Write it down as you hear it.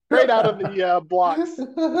out of the blocks.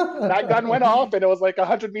 That gun went off, and it was like a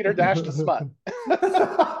 100-meter dash to Smut.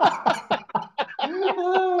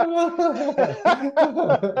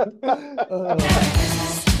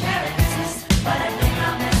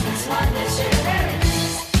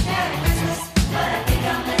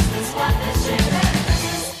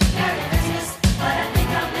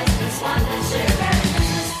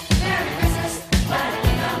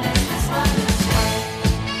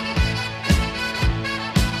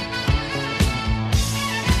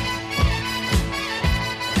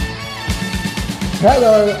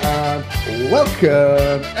 Hello and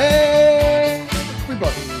welcome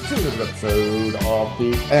everybody to another episode of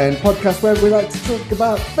the End Podcast, where we like to talk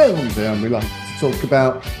about films and we like to talk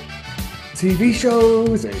about TV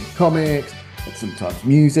shows and comics and sometimes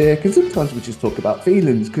music, and sometimes we just talk about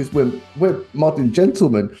feelings because we're modern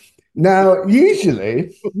gentlemen. Now,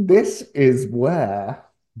 usually this is where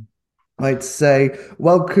I'd say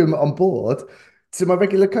welcome on board to my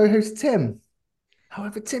regular co-host Tim.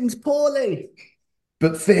 However, Tim's poorly.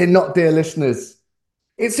 But fear not, dear listeners.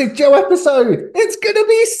 It's a Joe episode. It's going to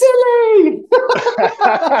be silly.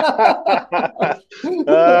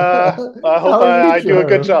 I hope I do a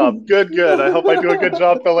good job. Good. I hope I do a good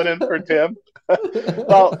job filling in for Tim.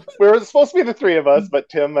 Well, we were supposed to be the three of us, but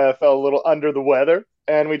Tim fell a little under the weather.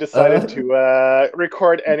 And we decided to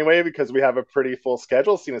record anyway because we have a pretty full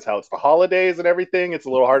schedule, seeing as how it's the holidays and everything. It's a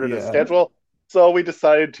little harder to schedule. So we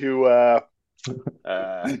decided to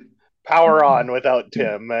power on without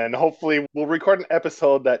Tim, and hopefully we'll record an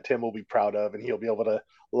episode that Tim will be proud of and he'll be able to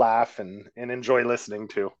laugh and enjoy listening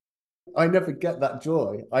to. I never get that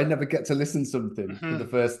joy. I never get to listen to something for the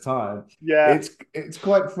first time. Yeah. It's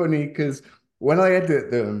quite funny because when I edit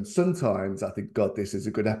them, sometimes I think, God, this is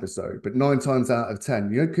a good episode. But 9 times out of 10,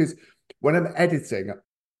 because when I'm editing,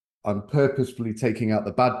 I'm purposefully taking out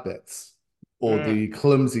the bad bits, or the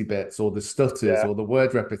clumsy bits, or the stutters, or the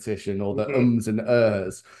word repetition, or the ums and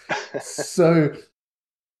ers. So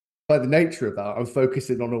by the nature of that, I'm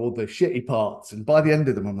focusing on all the shitty parts. And by the end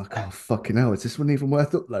of them, I'm like, oh, fucking hell, is this one even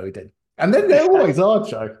worth uploading? And then they always are,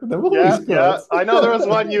 Joe. They're always good. Yeah. I know there was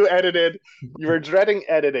one you edited. You were dreading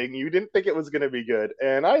editing. You didn't think it was going to be good.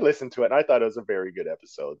 And I listened to it, and I thought it was a very good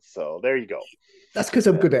episode. So there you go. That's because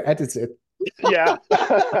I'm good at editing. Yeah.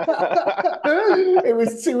 It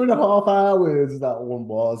was 2.5 hours, that one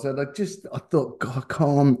was. And I thought, God,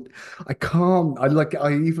 I can't.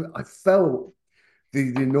 I felt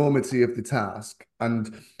the enormity of the task.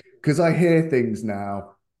 And because I hear things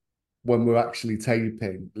now when we're actually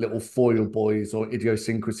taping, little foil boys or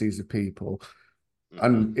idiosyncrasies of people.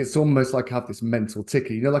 And it's almost like I have this mental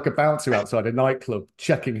ticker, like a bouncer outside a nightclub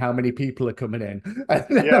checking how many people are coming in. And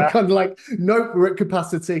then I'm kind of like, nope, we're at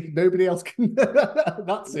capacity. Nobody else can.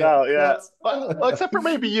 That's it. No, yeah. Well, except for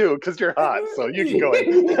maybe you, because you're hot, so you can go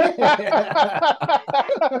in.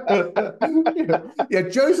 Yeah,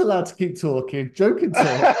 Joe's allowed to keep talking. Joe can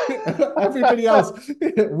talk. Everybody else,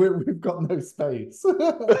 we've got no space.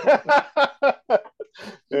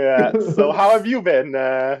 Yeah. So how have you been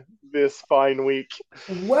this fine week?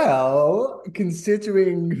 Well,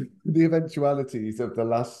 considering the eventualities of the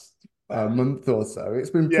last month or so, it's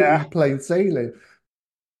been pretty plain sailing.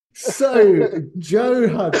 So Joe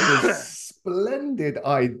had this splendid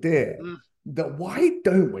idea that why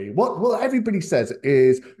don't we? What everybody says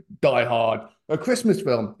is Die Hard, a Christmas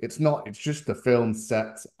film. It's not. It's just a film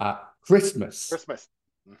set at Christmas.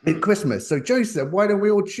 At Christmas. So Joe said, why don't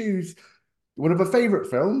we all choose one of our favorite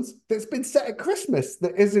films that's been set at Christmas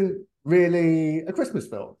that isn't really a Christmas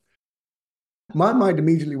film? My mind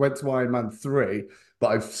immediately went to Iron Man 3, but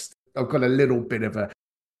I've got a little bit of a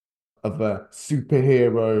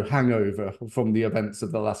superhero hangover from the events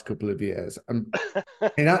of the last couple of years. And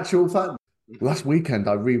in actual fact, last weekend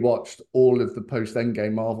I rewatched all of the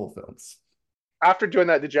post-Endgame Marvel films. After doing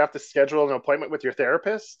that, did you have to schedule an appointment with your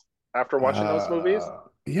therapist after watching those movies?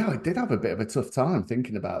 Yeah, I did have a bit of a tough time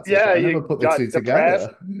thinking about it. Yeah, I never put the two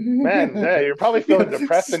together. Man, yeah, you're probably feeling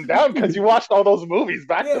depressed and down because you watched all those movies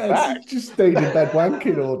back to back. Just stayed in bed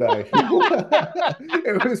wanking all day.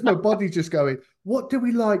 It was my body just going, what do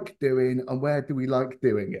we like doing and where do we like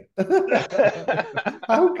doing it?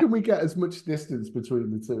 How can we get as much distance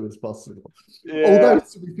between the two as possible? Yeah. Although,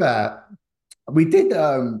 to be fair, we did...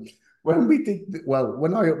 when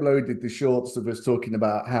I uploaded the shorts of us talking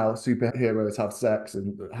about how superheroes have sex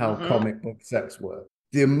and how comic book sex works,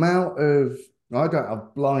 the amount of, I don't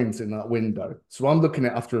have blinds in that window. So I'm looking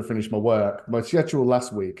at after I finish my work, my schedule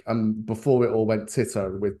last week, and before it all went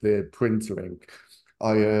titto with the printer ink,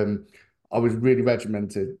 I was really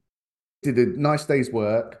regimented. Did a nice day's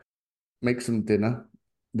work, make some dinner,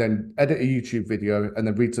 then edit a YouTube video, and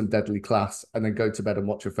then read some deadly class, and then go to bed and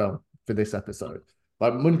watch a film for this episode.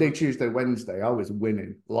 Like Monday, Mhm. Tuesday, Wednesday, I was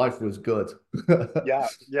winning. Life was good. Yeah,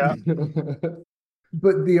 yeah.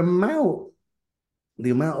 But the amount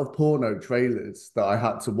of porno trailers that I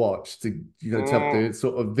had to watch to have Mm, the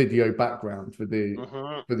sort of video background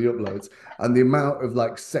mhm, for the uploads, and the amount of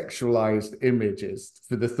like sexualized images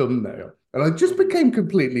for the thumbnail, and I just mhm. became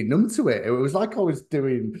completely numb to it. It was like I was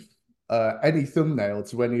doing any thumbnail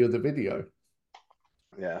to any other video.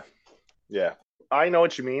 Yeah, yeah. I know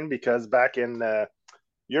what you mean because back in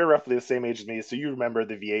you're roughly the same age as me, so you remember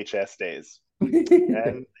the VHS days.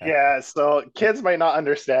 And yeah, so kids might not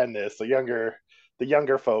understand this, the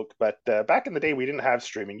younger folk, but back in the day we didn't have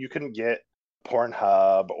streaming. You couldn't get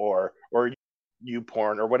Pornhub or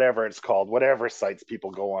YouPorn or whatever it's called, whatever sites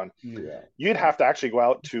people go on. Yeah. You'd have to actually go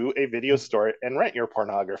out to a video store and rent your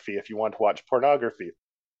pornography if you want to watch pornography.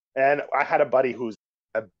 And I had a buddy who's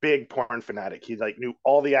a big porn fanatic. He like knew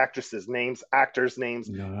all the actresses' names, actors' names.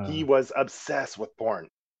 He No. was obsessed with porn,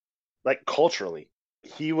 like culturally.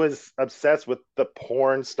 He was obsessed with the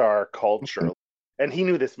porn star culture. And he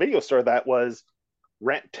knew this video store that was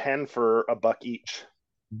rent 10 for a buck each.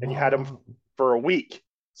 And you had them Wow. for a week.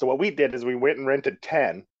 So what we did is we went and rented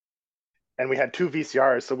 10 and we had two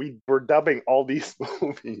VCRs. So we were dubbing all these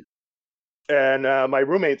movies. And my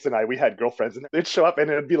roommates and I, we had girlfriends, and they'd show up, and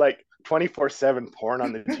it'd be like 24/7 porn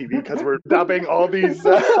on the TV because we're dubbing all these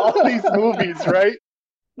movies, right?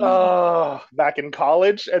 Oh, back in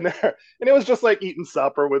college, and it was just like eating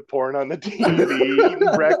supper with porn on the TV, eating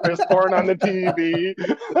breakfast, porn on the TV.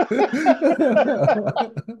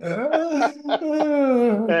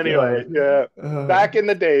 Oh, Anyway, God. yeah, back in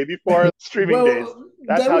the day before streaming days, Well,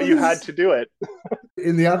 that's there how you had was to do it.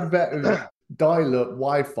 in the advent of dial-up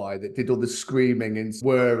Wi-Fi that did all the screaming and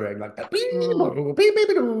swearing, like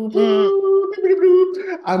Mm,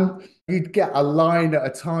 mm, and you'd get a line at a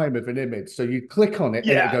time of an image. So you'd click on it and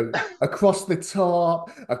it'd yeah. go across the top,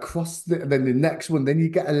 and then the next one, then you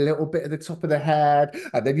get a little bit at the top of the head,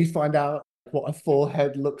 and then you find out what a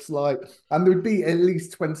forehead looks like. And there would be at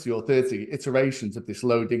least 20 or 30 iterations of this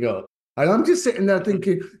loading up. And I'm just sitting there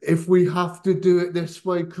thinking, if we have to do it this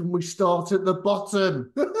way, can we start at the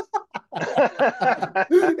bottom?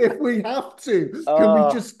 If we have to, can we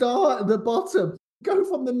uh, just start at the bottom, go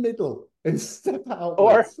from the middle and step or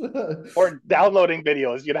outwards? or downloading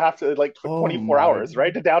videos. You'd have to like for Oh 24 my hours,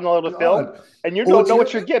 right? To download a film God. and you don't know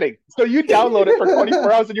what you're Audio. getting. So you download it for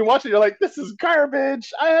 24 hours and you watch it, you're like, this is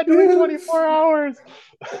garbage. I had to wait 24 hours.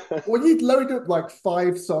 Well, you'd load up like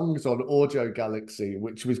 5 songs on Audio Galaxy,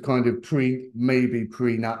 which was kind of maybe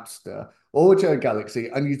pre-Napster, Audio Galaxy,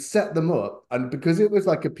 and you'd set them up. And because it was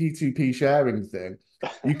like a P2P sharing thing,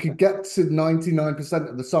 you could get to 99%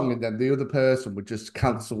 of the song, and then the other person would just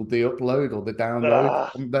cancel the upload or the download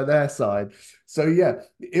Ah, on their side. So, yeah,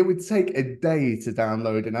 it would take a day to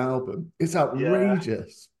download an album. It's yeah,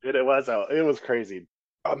 outrageous. it was crazy.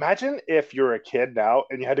 Imagine if you're a kid now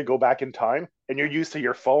and you had to go back in time and you're used to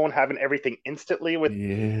your phone having everything instantly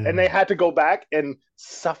and Yeah. they had to go back and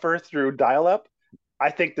suffer through dial up.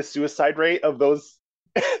 I think the suicide rate of those,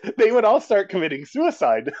 they would all start committing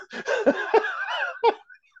suicide.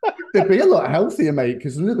 They'd be a lot healthier, mate,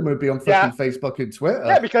 because none of them would be on Yeah, fucking Facebook and yeah,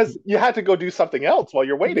 Twitter. because you had to go do something else while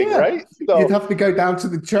you're waiting, Yeah, right? you'd So, have to go down to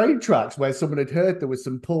the train tracks where someone had heard there was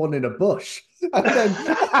some porn in a bush. And then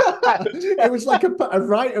it was like a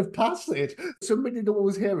rite of passage. Somebody would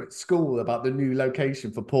always hear at school about the new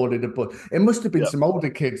location for porn in a bush. It must have been yep. some older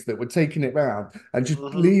kids that were taking it round and just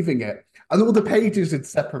Hmm. leaving it. And all the pages had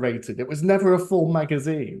separated. It was never a full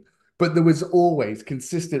magazine, but there was always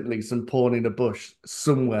consistently some porn in a bush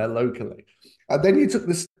somewhere locally. And then you took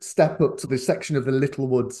the step up to the section of the Little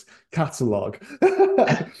Woods catalogue.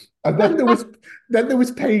 And then there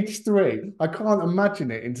was page 3. I can't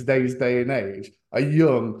imagine it in today's day and age. A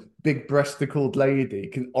young, big breasticled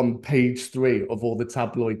lady on page 3 of all the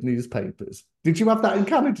tabloid newspapers. Did you have that in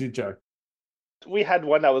Canada, Joe? We had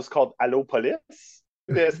one that was called Allo Police,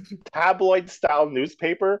 this tabloid style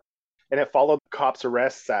newspaper, and it followed cops'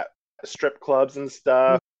 arrests at strip clubs and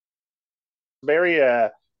stuff. Very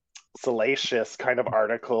salacious kind of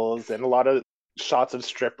articles and a lot of shots of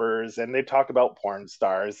strippers, and they talk about porn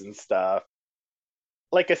stars and stuff.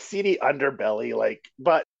 Like a seedy underbelly, like,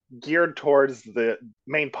 but geared towards the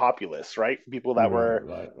main populace, right? People that Right, were,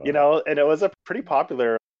 right, right. and it was a pretty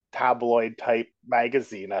popular tabloid type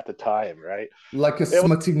magazine at the time, right? Like a It was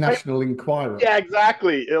smutty quite, National Enquirer. yeah,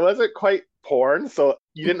 exactly. It wasn't quite porn, so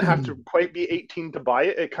you didn't have to quite be 18 to buy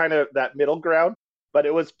it. It kind of that middle ground, but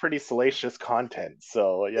it was pretty salacious content.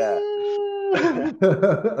 So yeah.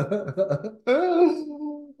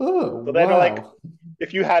 Oh, So then like wow.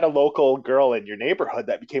 if you had a local girl in your neighborhood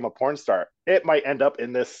that became a porn star, it might end up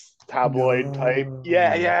in this tabloid type. Yeah,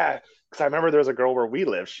 No. yeah. Because I remember there was a girl where we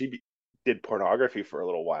lived. Did pornography for a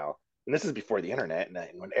little while, and this is before the internet. And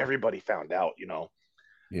when everybody found out, it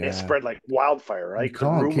Yeah. spread like wildfire. You Right, the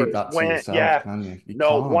can't keep rumors that to went. yourself, Yeah, can you? You no.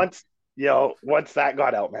 can't. Once that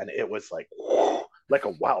got out, man, it was like a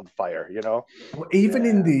wildfire. Well, even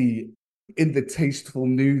Yeah. in the tasteful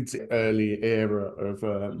nudes early era of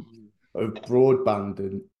broadband,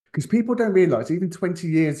 and because people don't realize even 20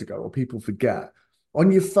 years ago, or people forget,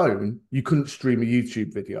 on your phone you couldn't stream a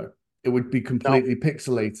YouTube video. It would be No. completely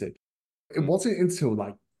pixelated. It Mm. wasn't until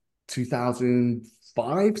like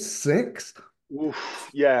 2005, six, Oof.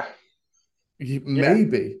 Yeah. Yeah.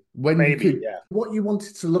 maybe, when you Maybe. could, Yeah. what you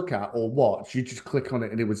wanted to look at or watch, you just click on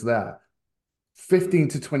it and it was there. 15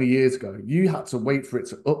 to 20 years ago, you had to wait for it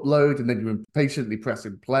to upload, and then you were patiently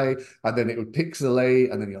pressing play, and then it would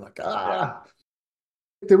pixelate, and then you're like, Yeah. ah.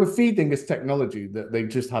 They were feeding us technology that they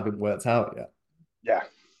just hadn't worked out yet. Yeah.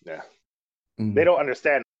 Yeah. They Mm, don't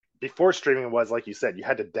understand. Before streaming was, like you said, you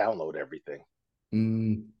had to download everything.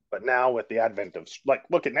 mm. But now with the advent of, like,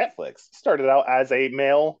 look at Netflix. It started out as a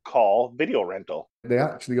mail call video rental. They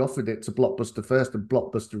actually offered it to Blockbuster first, and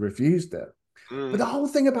Blockbuster refused it. But Mm. the whole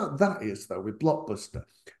thing about that is, though, with Blockbuster,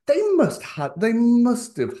 they must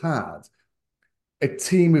have had a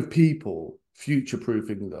team of people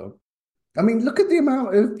future-proofing though. I mean, look at the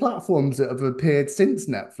amount of platforms that have appeared since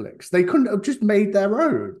Netflix. They couldn't have just made their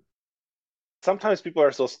own. Sometimes people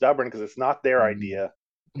are so stubborn because it's not their Mm. idea.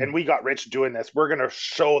 And we got rich doing this. We're going to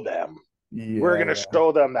show them. We're going to Yeah.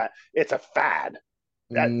 show them that it's a fad.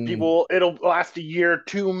 That Mm. people, it'll last a year or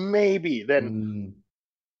two, maybe. Then Mm.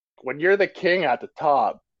 when you're the king at the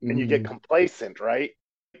top and you get Mm. complacent, right?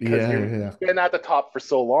 Because Yeah, you've been at the top for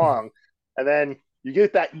so long, and then you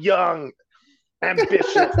get that young,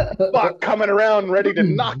 ambitious buck coming around ready to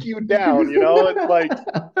knock you down. It's like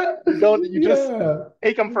you just yeah.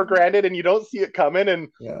 take them for granted and you don't see it coming, and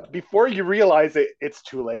Yeah. before you realize it, it's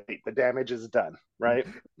too late. The damage is done, right?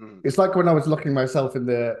 Mm. It's like when I was locking myself in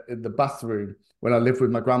the bathroom when I lived with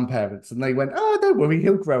my grandparents, and they went, "Oh, don't worry,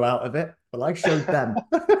 he'll grow out of it." Well, I showed them.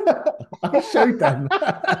 I showed them.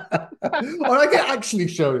 Or I get actually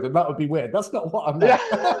showed them. That would be weird. That's not what I Yeah.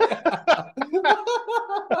 meant.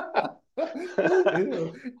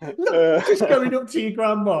 Look, just going up to your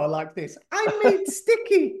grandma like this. I made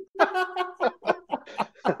sticky.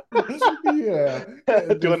 Yeah,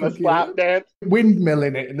 the Doing the slap fucking dance.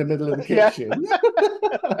 windmilling it in the middle of the Yeah. kitchen.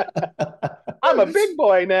 I'm a big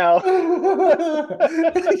boy now.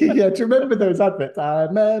 Yeah, do you remember those adverts?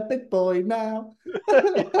 I'm a big boy now.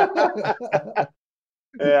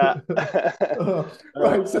 Yeah.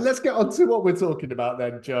 Right, so let's get on to what we're talking about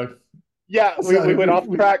then, Joe. Yeah, we So went off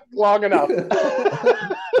track long enough.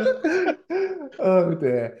 Oh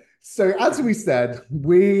dear. So as we said,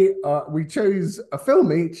 we chose a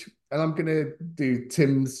film each, and I'm gonna do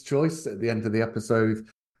Tim's choice at the end of the episode,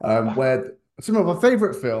 where some of our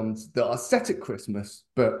favorite films that are set at Christmas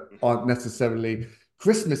but aren't necessarily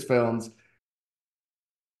Christmas films.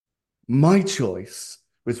 My choice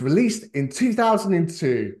was released in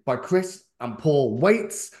 2002 by Chris and Paul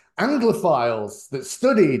Waits, Anglophiles that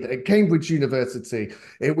studied at Cambridge University.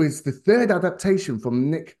 It was the third adaptation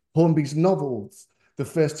from Nick Hornby's novels, the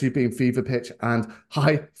first two being Fever Pitch and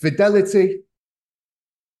High Fidelity.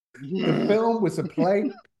 The film was a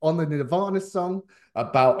play on the Nirvana song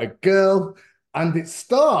about a girl, and it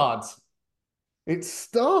starred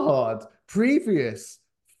previous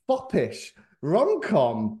foppish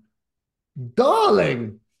rom-com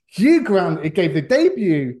darling Hugh Grant. It gave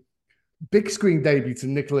the big screen debut to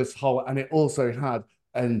Nicholas Hoult, and it also had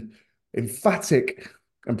an emphatic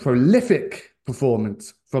and prolific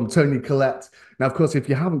performance from Toni Collette. Now, of course, if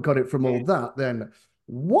you haven't got it from all that, then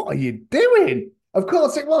what are you doing? Of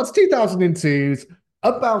course, it was 2002's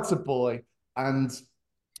About a Boy, and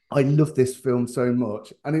I love this film so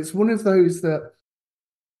much. And it's one of those that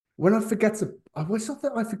when I forget to, it's not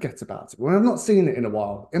that I forget about it. When I've not seen it in a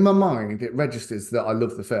while, in my mind, it registers that I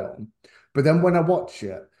love the film. But then when I watch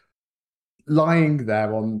it, lying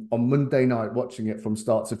there on Monday night, watching it from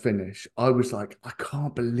start to finish, I was like, I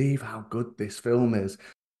can't believe how good this film is.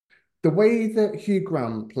 The way that Hugh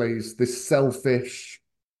Grant plays this selfish,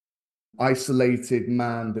 isolated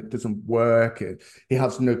man that doesn't work, and he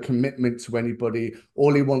has no commitment to anybody.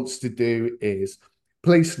 All he wants to do is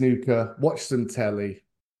play snooker, watch some telly,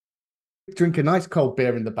 drink a nice cold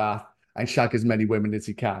beer in the bath, and shag as many women as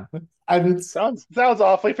he can. And Sounds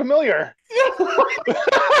awfully familiar.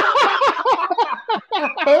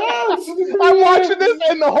 I'm watching this,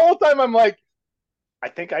 and the whole time I'm like, I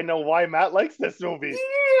think I know why Matt likes this movie.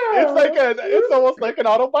 Yeah, It's almost like an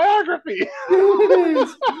autobiography. it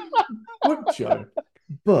is. But Joe,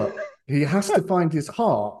 but he has to find his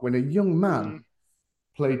heart when a young man, Mm,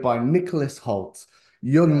 played by Nicholas Hoult,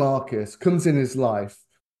 young yes. Marcus, comes in his life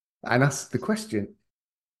and asks the question,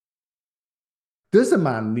 does a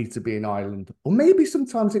man need to be an island? Or maybe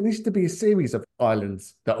sometimes it needs to be a series of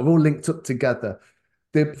islands that are all linked up together.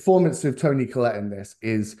 The performance of Toni Collette in this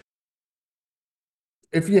is,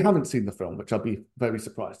 if you haven't seen the film, which I'll be very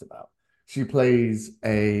surprised about, she plays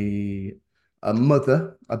a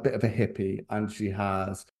mother, a bit of a hippie, and she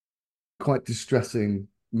has quite distressing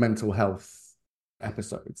mental health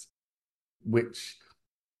episodes, which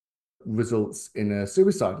results in a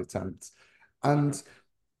suicide attempt. Mm-hmm. And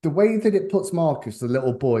the way that it puts Marcus, the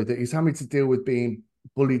little boy, that he's having to deal with being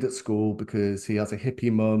bullied at school because he has a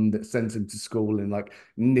hippie mum that sends him to school in like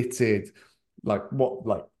knitted, like what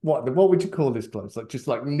would you call this clothes? Like just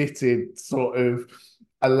like knitted sort of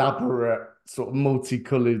elaborate sort of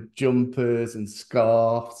multicolored jumpers and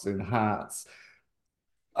scarves and hats.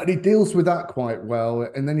 And he deals with that quite well.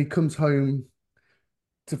 And then he comes home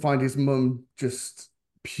to find his mum just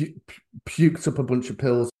puked up a bunch of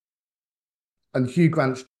pills, and Hugh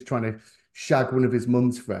Grant's trying to shag one of his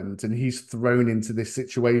mum's friends, and he's thrown into this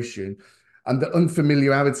situation, and the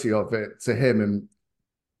unfamiliarity of it to him, and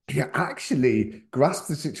he actually grasps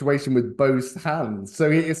the situation with both hands. So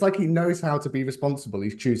it's like he knows how to be responsible.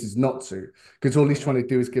 He chooses not to, because all he's Mm-hmm. trying to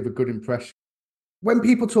do is give a good impression. When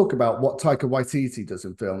people talk about what Taika Waititi does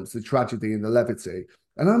in films, the tragedy and the levity,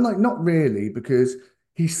 and I'm like, not really, because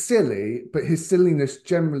he's silly, but his silliness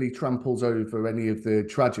generally tramples over any of the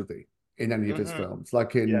tragedy in any of his Mm-hmm. films,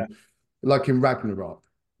 Yeah. like in Ragnarok.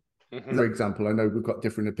 Mm-hmm. For example, I know we've got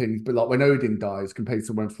different opinions, but like when Odin dies compared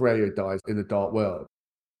to when Freya dies in the Dark World,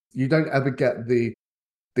 you don't ever get the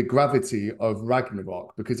gravity of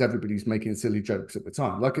Ragnarok because everybody's making silly jokes at the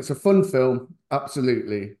time. Like it's a fun film,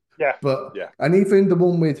 absolutely. Yeah. But Yeah. and even the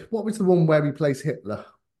one with what was the one where he plays Hitler?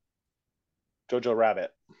 Jojo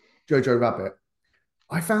Rabbit. Jojo Rabbit.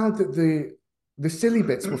 I found that the silly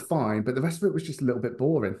bits were fine, but the rest of it was just a little bit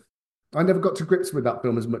boring. I never got to grips with that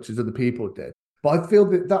film as much as other people did. But I feel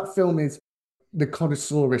that that film is the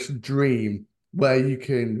connoisseurish dream where you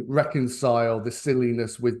can reconcile the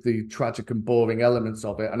silliness with the tragic and boring elements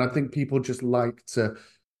of it. And I think people just like to,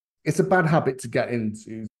 it's a bad habit to get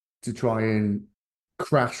into to try and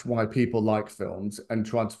crash why people like films and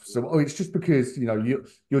try to so oh it's just because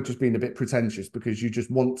you're just being a bit pretentious because you just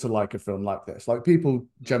want to like a film like this. Like people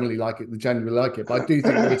generally like it, they generally like it, but I do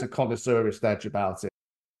think there is a connoisseurist edge about it.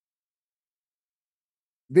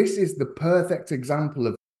 This is the perfect example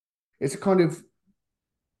of, it's a kind of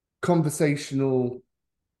conversational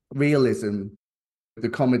realism the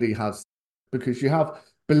comedy has, because you have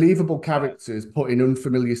believable Yeah. characters put in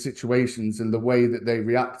unfamiliar situations and the way that they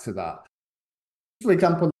react to that. For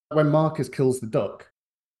example, when Marcus kills the duck,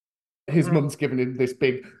 his Mm-hmm. mum's given him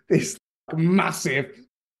this massive,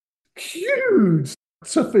 huge,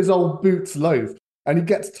 tough as old boots loaf. And he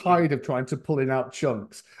gets tired of trying to pulling out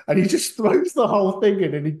chunks. And he just throws the whole thing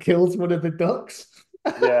in and he kills one of the ducks.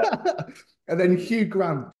 Yeah. And then Hugh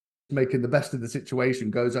Grant, making the best of the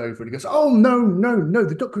situation, goes over and he goes, oh, no, no, no,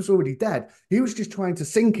 the duck was already dead. He was just trying to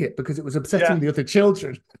sink it because it was Yeah. upsetting the other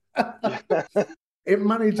children. Yeah. It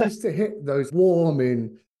manages to hit those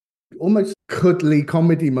warming, almost cuddly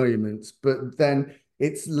comedy moments, but then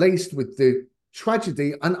it's laced with the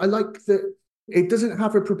tragedy. And I like that it doesn't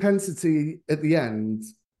have a propensity at the end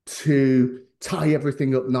to tie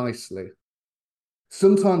everything up nicely.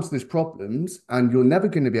 Sometimes there's problems and you're never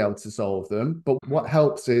going to be able to solve them. But what Mhm.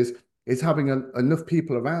 helps is having enough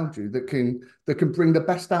people around you that can bring the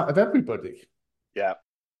best out of everybody. Yeah.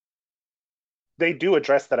 They do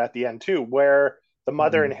address that at the end too, where the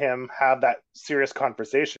mother and Mm. him have that serious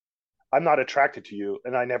conversation. I'm not attracted to you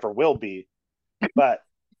and I never will be, but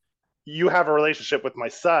you have a relationship with my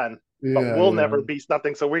son, but Yeah, we'll yeah. never be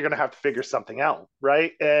something, so we're going to have to figure something out,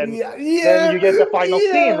 right? And Yeah, then you get the yeah, final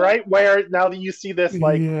scene, yeah, right, where now that you see this,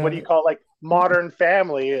 like, what do you yeah, call it, like modern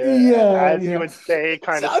family, yeah, as you yeah. would say,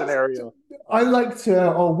 kind So of scenario. I liked,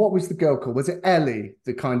 oh, what was the girl called? Was it Ellie,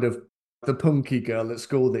 the kind of the punky girl at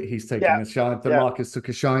school that he's Yeah. taking a shine, that Yeah. Marcus took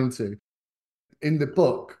a shine to? In the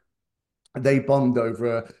book, they bond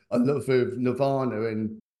over a love of Nirvana,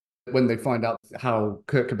 and when they find out how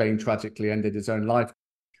Kurt Cobain tragically ended his own life.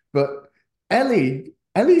 But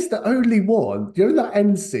Ellie's the only one, you know, that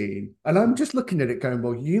end scene. And I'm just looking at it going,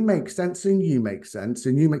 well, you make sense and you make sense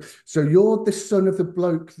and you make, so you're the son of the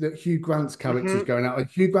bloke that Hugh Grant's character is Mm-hmm. going out. And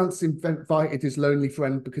Hugh Grant's invited his lonely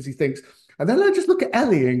friend because he thinks, and then I just look at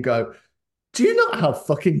Ellie and go, do you not have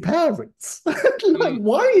fucking parents? Like, Mm,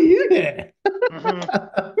 why are you here?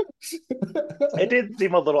 mhm. It did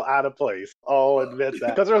seem a little out of place. I'll admit that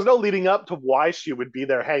because there was no leading up to why she would be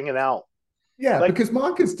there hanging out. Yeah, Like, because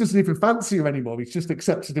Marcus doesn't even fancy her anymore. He's just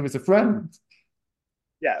accepted her as a friend.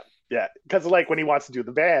 yeah, yeah. Because like when he wants to do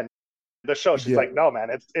the band, the show, she's Yeah, like, "No, man,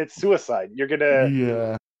 it's suicide. You're gonna."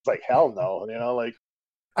 yeah. It's like, hell no, like,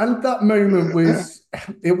 And that moment was,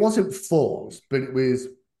 it wasn't forced, but it was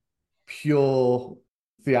pure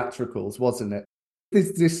theatricals, wasn't it?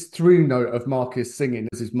 There's this through note of Marcus singing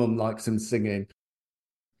as his mum likes him singing.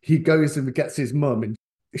 He goes and gets his mum, and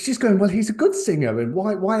she's going, "Well, he's a good singer, and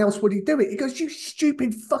why else would he do it?" He goes, "You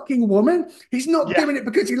stupid fucking woman. He's not yeah, doing it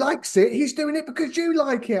because he likes it. He's doing it because you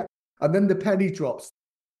like it." And then the penny drops.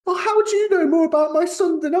 "Well, how do you know more about my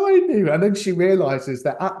son than I knew?" And then she realizes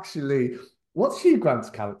that actually, what's Hugh Grant's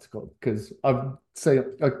character called? Because I'm saying,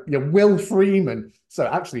 yeah, Will Freeman. So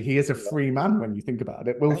actually, he is a free man when you think about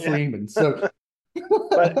it, Will yeah. Freeman. So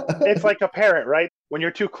But it's like a parent, right? When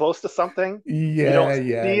you're too close to something, you yeah, don't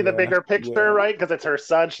yeah, see the yeah, bigger picture, yeah, right? Because it's her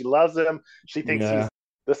son. She loves him. She thinks yeah. he's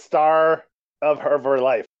the star of her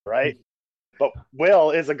life, right? But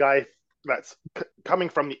Will is a guy that's coming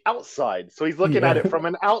from the outside. So he's looking at Yeah. it from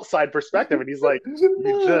an outside perspective. And he's like,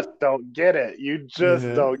 you just don't get it. You just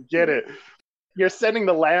Yeah. don't get it. You're sending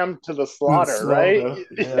the lamb to the The slaughter, right? slaughter.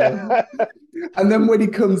 Yeah. Yeah. And then when he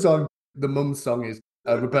comes on, the mum song is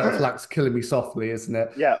Roberta Flack's Killing Me Softly, isn't it?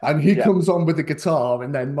 Yeah. And he Yeah. comes on with the guitar,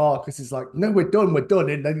 and then Marcus is like, "No, we're done, we're done."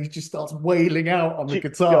 And then he just starts wailing out on the Keep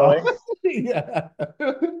guitar. going. Yeah.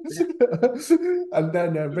 And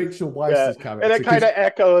then Rachel Yeah. Weisz's And character, it kind because of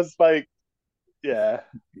echoes like, yeah.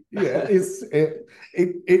 yeah,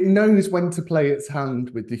 it knows when to play its hand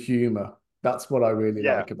with the humor. That's what I really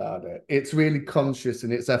Yeah. like about it. It's really Yeah. conscious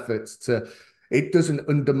in its efforts to, it doesn't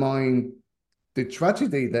undermine the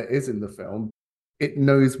tragedy that is in the film. It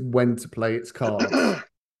knows when to play its cards.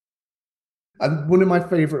 And one of my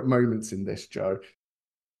favorite moments in this, Joe,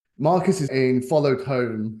 Marcus is in followed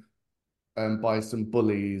home by some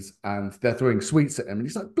bullies and they're throwing sweets at him. And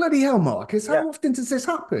he's like, "Bloody hell, Marcus, Yeah. how often does this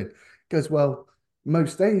happen?" He goes, "Well,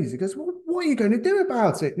 most days." He goes, "Well, what are you going to do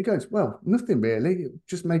about it?" And he goes, "Well, nothing really.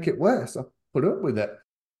 Just make it worse. I put up with it."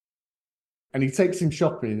 And he takes him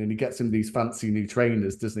shopping and he gets him these fancy new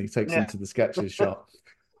trainers, doesn't he? He takes him Yeah. to the Skechers shop.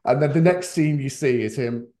 And then the next scene you see is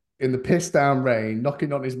him in the piss down rain,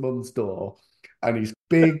 knocking on his mum's door, and he's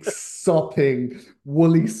big, sopping,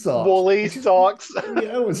 woolly socks. Woolly And she's, socks.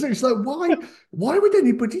 yeah, so she's like, why would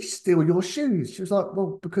anybody steal your shoes? She was like,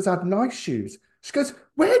 "Well, because I had nice shoes." She goes,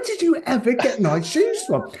 "Where did you ever get nice shoes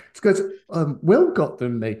from?" She goes, "Will got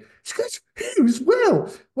them me." She goes, "Who's Will?"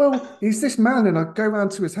 "Well, he's this man, and I go round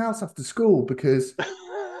to his house after school because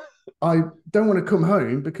I don't want to come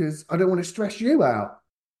home because I don't want to stress you out."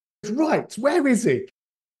 "Right, where is he?"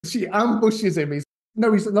 She ambushes him.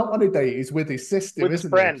 No, he's not on a date. He's with his sister, With his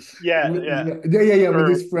isn't he? friend. Yeah. Yeah. Yeah, with Or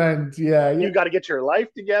his friend. Yeah, yeah. you got to get your life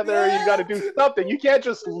together. You got to do something. You can't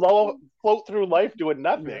just float through life doing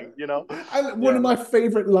Yeah. nothing. And one Yeah. of my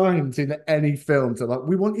favorite lines in any films are like,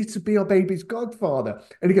 "We want you to be our baby's godfather."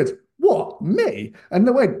 And he goes, "What, me?" And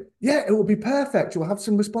they went, "Yeah, it will be perfect. You'll have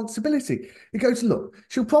some responsibility." He goes, "Look,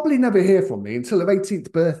 she'll probably never hear from me until her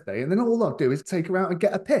 18th birthday. And then all I'll do is take her out and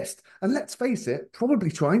get her pissed. And let's face it, probably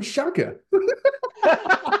try and shag her."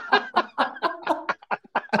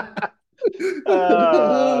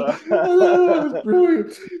 uh, Oh, that was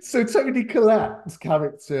brilliant. So Tony Collette's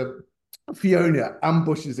character, Fiona,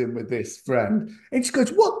 ambushes him with this friend. And she goes,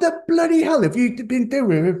 "What the bloody hell have you been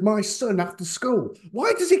doing with my son after school?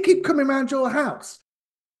 Why does he keep coming around your house?"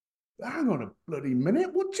 "Hang on a bloody minute.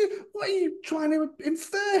 What are you trying to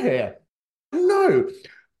infer here?" "No,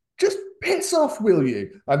 just piss off, will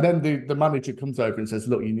you?" And then the manager comes over and says,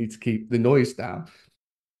 "Look, you need to keep the noise down.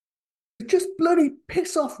 Just bloody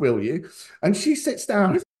piss off, will you?" And she sits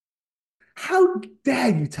down. "How dare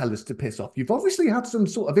you tell us to piss off? You've obviously had some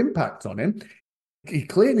sort of impact on him. He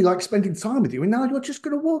clearly likes spending time with you, and now you're just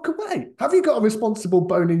going to walk away. Have you got a responsible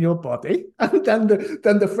bone in your body?" And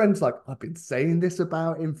then the friend's like, "I've been saying this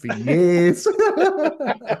about him for years."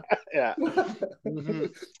 yeah. Hmm.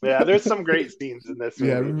 Yeah. There's some great scenes in this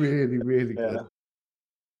Yeah, movie. really, really Yeah.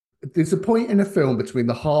 good. There's a point in a film between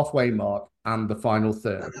the halfway mark and the final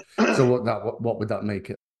third. So what would that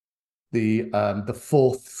make it? The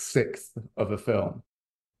fourth, sixth of a film.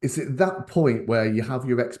 Is it that point where you have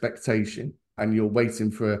your expectation and you're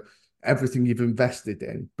waiting for everything you've invested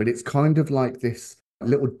in, but it's kind of like this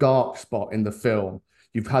little dark spot in the film.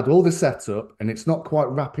 You've had all the setup and it's not quite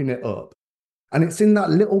wrapping it up. And it's in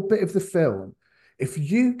that little bit of the film. If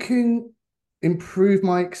you can improve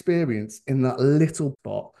my experience in that little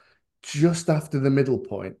spot, just after the middle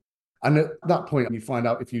point. And at that point, you find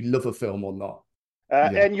out if you love a film or not.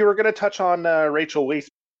 Yeah. And you were going to touch on Rachel Weisz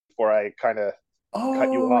before I kind of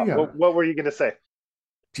cut you Oh, off. yeah. What were you going to say?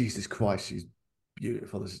 Jesus Christ, she's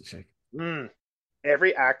beautiful, isn't she? Mm.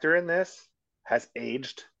 Every actor in this has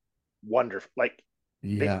aged wonderful. Like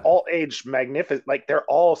they've Yeah. all aged magnificent. Like they're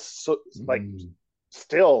all so like Mm.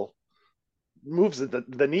 still moves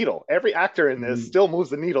the needle. Every actor in this Mm. still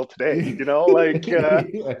moves the needle today. Yeah, You know, like yeah.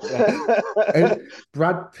 And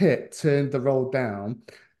Brad Pitt turned the role down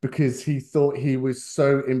because he thought he was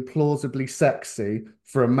so implausibly sexy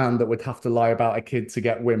for a man that would have to lie about a kid to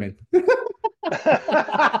get women.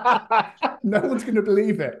 No one's going to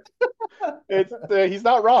believe it. it's he's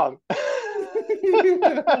not wrong.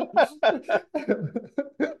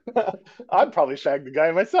 I'd probably shag the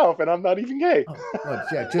guy myself, and I'm not even gay. Oh God,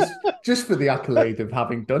 yeah, just for the accolade of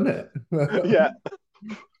having done it. Yeah,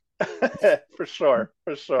 for sure,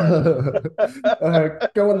 for sure.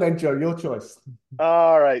 Go on then, Joe. Your choice.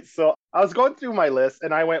 All right, so I was going through my list,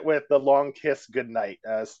 and I went with The Long Kiss Goodnight,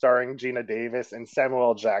 starring Gina Davis and Samuel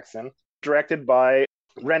L. Jackson, directed by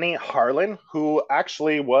Rennie Harlin, who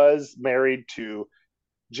actually was married to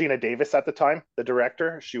Gina Davis at the time, the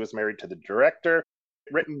director. She was married to the director,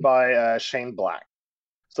 written by Shane Black.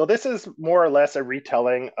 So this is more or less a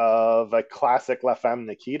retelling of a classic La Femme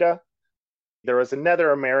Nikita. There was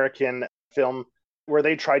another American film where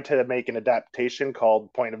they tried to make an adaptation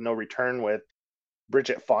called Point of No Return with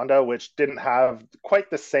Bridget Fonda, which didn't have quite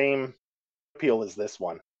the same appeal as this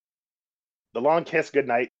one. The Long Kiss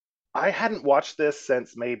Goodnight. I hadn't watched this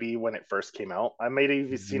since maybe when it first came out. I may have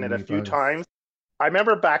even seen it a Me few both. times. I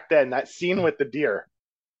remember back then that scene with the deer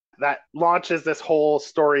that launches this whole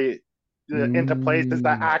story into place is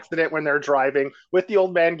that Mm. accident when they're driving with the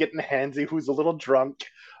old man getting handsy, who's a little drunk,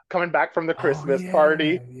 coming back from the Oh Christmas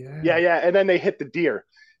party. yeah, Yeah, yeah, yeah. And then they hit the deer.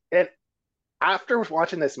 And after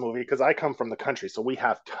watching this movie, because I come from the country, so we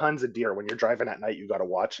have tons of deer. When you're driving at night, you got to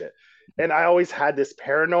watch it. And I always had this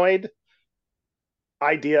paranoid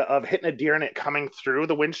idea of hitting a deer and it coming through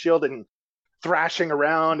the windshield and thrashing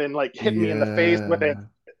around and like hitting me in the face with its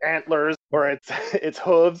yeah. antlers or its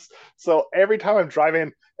hooves. So every time I'm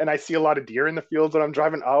driving and I see a lot of deer in the fields when I'm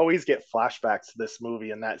driving, I always get flashbacks to this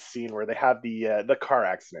movie and that scene where they have the car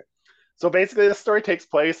accident. So basically, the story takes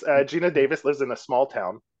place. Gina Davis lives in a small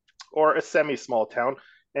town or a semi-small town,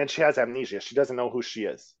 and she has amnesia. She doesn't know who she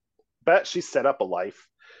is, but she's set up a life.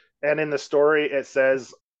 And in the story, it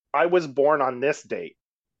says, "I was born on this date,"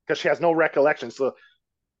 because she has no recollection. So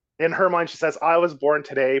in her mind, she says, "I was born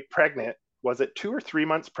today, pregnant. Was it 2 or 3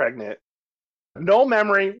 months pregnant? No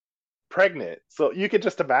memory, pregnant." So you could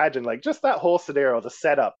just imagine, like, just that whole scenario, the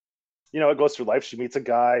setup. It goes through life. She meets a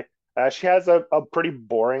guy. She has a pretty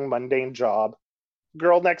boring, mundane job.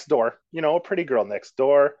 Girl next door, a pretty girl next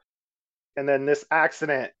door. And then this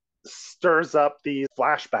accident stirs up the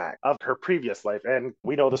flashback of her previous life. And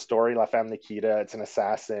we know the story, La Femme Nikita. It's an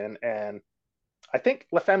assassin. And I think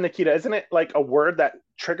La Femme Nikita, isn't it like a word that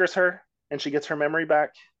triggers her and she gets her memory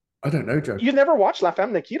back? I don't know, Joe. You never watched La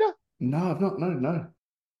Femme Nikita? No, I've not. No, no,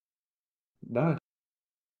 no,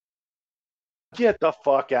 Get the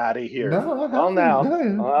fuck out of here. no. I Well, haven't. now,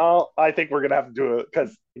 No. well, I think we're gonna have to do it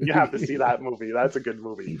because you have to see that movie. That's a good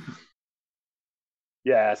movie.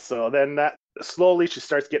 Yeah. So then that slowly she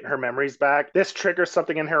starts getting her memories back. This triggers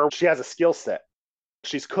something in her. She has a skill set.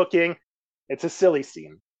 She's cooking. It's a silly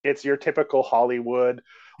scene. It's your typical Hollywood.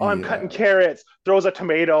 Oh, I'm cutting Yeah. carrots. Throws a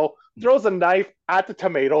tomato. Throws a knife at the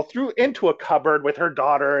tomato. Threw into a cupboard with her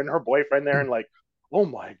daughter and her boyfriend there, and like, oh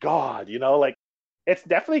my god, like it's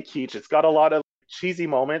definitely kitsch. It's got a lot of cheesy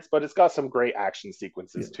moments, but it's got some great action Yeah.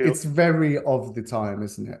 sequences too. It's very of the time,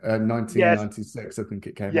 isn't it? Yes, 1996, I think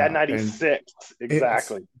it came yeah, out, and 96 it's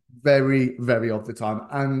exactly. very, very of the time.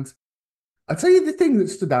 And I tell you the thing that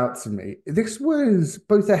stood out to me. This was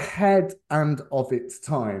both ahead and of its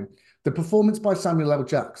time. The performance by Samuel L.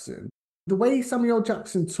 Jackson, the way Samuel L.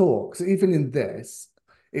 Jackson talks, even in this,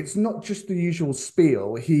 it's not just the usual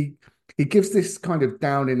spiel. He gives this kind of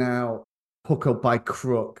down and out, hook up by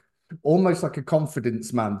crook, almost like a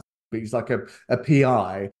confidence man, but he's like a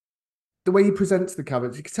PI. The way he presents the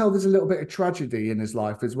character, you can tell there's a little bit of tragedy in his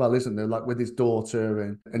life as well, isn't there? Like with his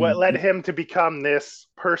daughter What and led him to become this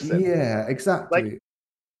person? yeah, Like, exactly.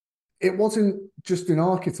 It wasn't just an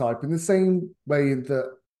archetype in the same way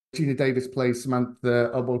that Gina Davis plays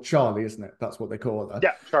Samantha, well, Charlie, isn't it? That's what they call her.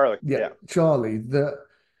 yeah, Charlie. Yeah, Yeah. Charlie, that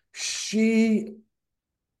she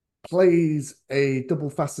plays a double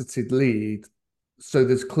faceted lead. So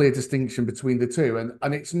there's clear distinction between the two.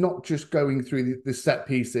 And it's not just going through the set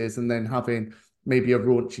pieces and then having maybe a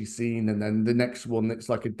raunchy scene, and then the next one it's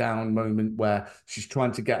like a down moment where she's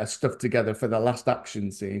trying to get her stuff together for the last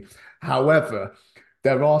action scene. However,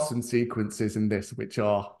 there are some sequences in this which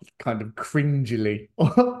are kind of cringily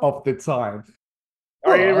of the time.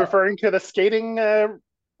 Are you But referring to the skating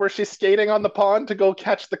where she's skating on the pond to go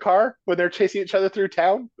catch the car when they're chasing each other through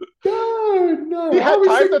town? no, no, He I had was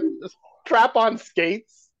time to thinking, strap on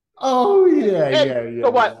skates. oh yeah, And yeah, so yeah,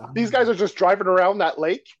 what? yeah. These guys are just driving around that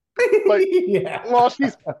lake, like Yeah. while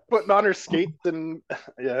she's putting on her skates and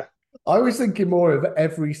yeah. I was thinking more of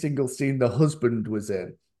every single scene the husband was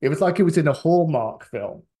in. It was like it was in a Hallmark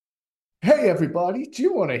film. Hey, everybody, do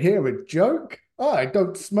you want to hear a joke? Oh, I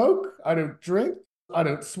don't smoke. I don't drink. I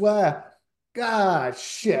don't swear. God,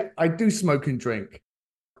 shit. I do smoke and drink.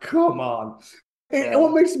 Come on. It Yeah.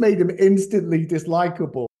 almost made him instantly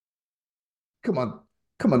dislikable. Come on.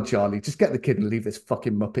 Come on, Charlie. Just get the kid and leave this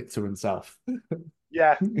fucking Muppet to himself.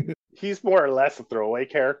 Yeah. He's more or less a throwaway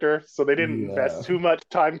character, so they didn't Yeah. invest too much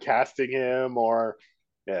time casting him or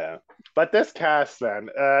yeah. But this cast then,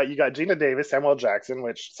 you got Gina Davis, Samuel Jackson,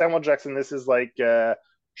 which Samuel Jackson, this is like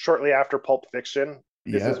shortly after Pulp Fiction.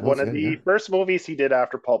 This Yeah, is it one was. of Yeah, yeah. the first movies he did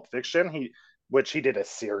after Pulp Fiction. Which he did a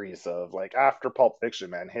series of. Like after Pulp Fiction,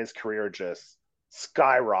 man, his career just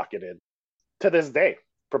skyrocketed to this day,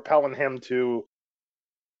 propelling him to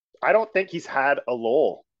I don't think he's had a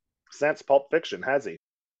lull since Pulp Fiction, has he?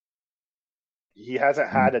 He hasn't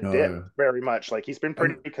had a dip No. very much. Like he's been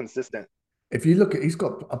pretty And consistent. if you look at,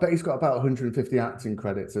 I bet he's got about 150 acting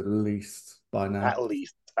credits at least by now. At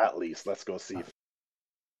least, at least. Let's go see.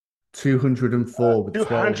 204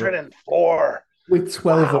 204. with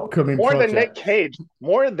 12 Wow. upcoming More than Nick projects. Cage.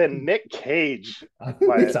 More than Nick Cage.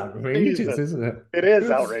 It's But outrageous, Jesus, isn't it? it is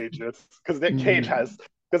outrageous. Because Nick Cage Mm, has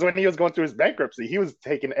because when he was going through his bankruptcy, he was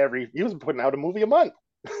putting out a movie a month.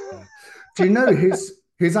 yeah. Do you know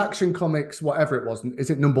his Action Comics, whatever it was, is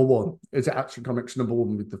it number one? Is it Action Comics number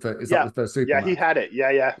one with the first, is that Yeah. the first Yeah, he Superman? had it.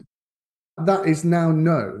 Yeah, yeah. That is now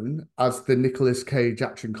known as the Nicolas Cage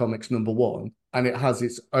Action Comics number one, and it has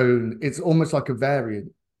its own, it's almost like a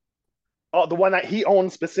variant. Oh, the one that he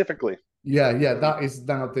owns specifically. Yeah, yeah, that is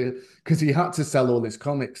now the because he had to sell all his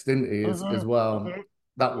comics, didn't he, as Mm-hmm. well? Mm-hmm.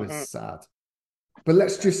 That was Mm-hmm. sad. But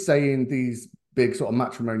let's Yeah. just say in these big sort of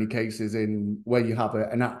matrimony cases in where you have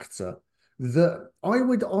an actor that I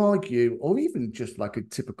would argue, or even just like a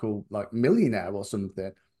typical like millionaire or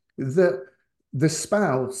something, that the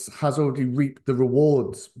spouse has already reaped the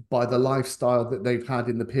rewards by the lifestyle that they've had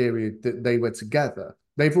in the period that they were together.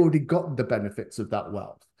 They've already got the benefits of that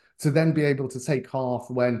wealth. To then be able to take half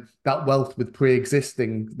when that wealth was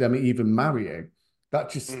pre-existing them even marrying, that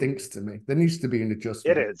just Mm. stinks to me. There needs to be an It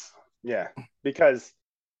adjustment. is. Yeah. Because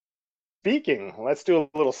speaking, let's do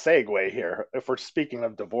a little segue here. If we're speaking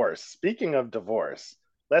of divorce,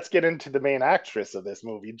 let's get into the main actress of this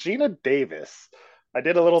movie, Gina Davis. I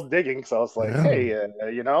did a little digging, so I was like, hey,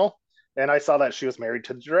 and I saw that she was married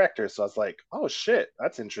to the director. So I was like, oh shit,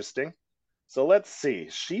 that's interesting. So let's see.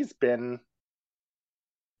 She's been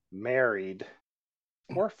married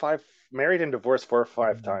four or five, married and divorced 4 or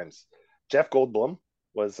 5 times. Jeff Goldblum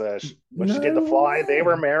was when she did The No Fly, they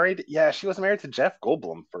were way. married. Yeah, she was married to Jeff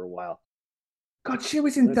Goldblum for a while. God, she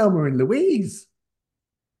was in Let's Thelma and Louise.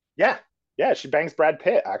 Yeah, yeah, she bangs Brad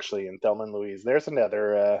Pitt actually in Thelma and Louise. There's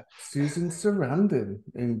another. Susan Sarandon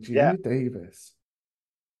and Yeah, Gina Davis.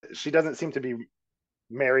 she doesn't seem to be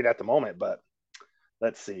married at the moment, but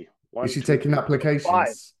let's see. Is One, she two, taking three, four, five.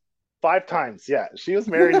 applications? 5 times. Yeah, she was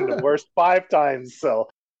married and divorced 5 times. So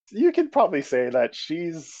you could probably say that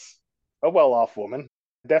she's a well-off woman.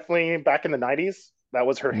 Definitely back in the '90s, that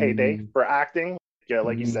was her heyday Mm, for acting. Yeah,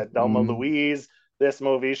 like you mm, said, Thelma mm. Louise. This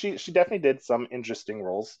movie, she definitely did some interesting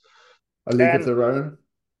roles. A League of And Their Own.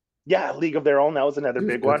 yeah, League of Their Own, that was another She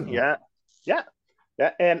was big good at one. that. Yeah, yeah,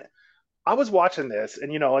 yeah. And I was watching this,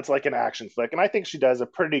 and it's like an action flick, and I think she does a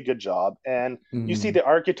pretty good job. And you see Mm, the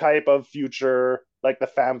archetype of future, like the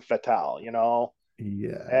femme fatale,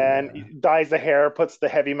 yeah, and yeah. dyes the hair, puts the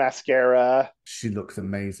heavy mascara. She looks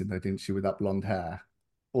amazing, though, didn't she, with that blonde hair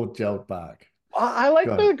or gelled back? I like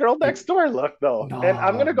God, the girl it, next door look though, and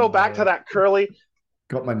I'm no, gonna go back to mate. that curly.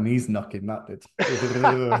 Got my knees knocking, that did.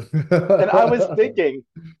 And I was thinking,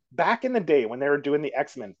 back in the day when they were doing the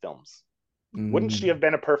X-Men films, wouldn't she Mm, have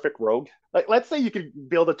been a perfect rogue? Like, let's say you could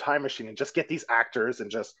build a time machine and just get these actors and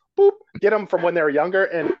just boop, get them from when they were younger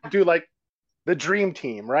and do like the dream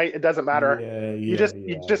team, right? It doesn't matter. yeah, You yeah, just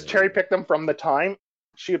you yeah, just cherry pick them from the time.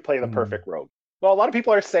 She would play the Mm. perfect rogue. Well, a lot of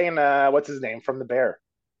people are saying, what's his name from the Bear?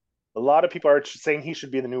 A lot of people are saying he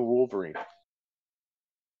should be the new Wolverine.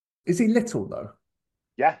 Is he little though?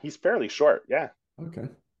 Yeah, he's fairly short. Yeah, Okay.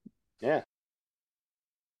 yeah.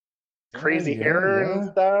 Yeah, crazy yeah, hair and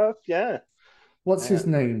yeah. stuff. Yeah, What's yeah. his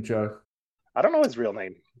name, Joe? I don't know his real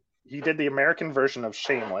name. He did the American version of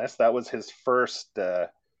Shameless. That was his first. Uh,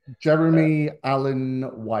 Jeremy Allen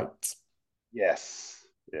White. yes,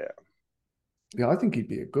 yeah. Yeah, I think he'd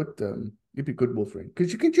be good Wolverine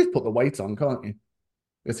because you can just put the weight on, can't you?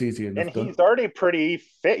 It's easy And enough done. he's already pretty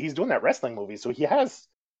fit. He's doing that wrestling movie, so he has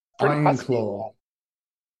pretty Iron husky. Claw.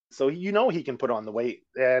 So he can put on the weight.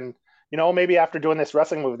 And maybe after doing this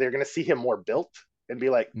wrestling movie, they're gonna see him more built and be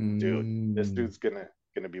like, dude, this Mm. dude's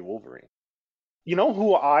gonna be Wolverine. You know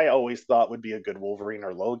who I always thought would be a good Wolverine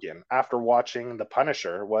or Logan after watching The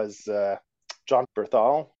Punisher was John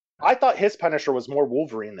Berthal. I thought his Punisher was more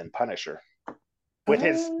Wolverine than Punisher. With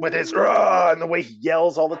his and the way he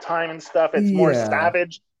yells all the time and stuff, it's more Yeah,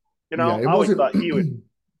 savage. yeah. It I always wasn't thought he would.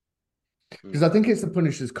 because I think it's the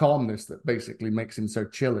Punisher's calmness that basically makes him so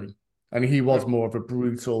chilling, and he was more of a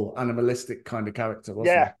brutal, animalistic kind of character,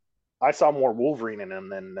 wasn't Yeah, I saw more Wolverine in him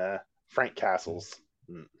than Frank Castle's.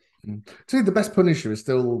 Mm. he? See, the best Punisher is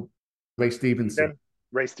still Ray Stevenson. Then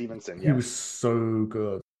Ray Stevenson, He yeah, was so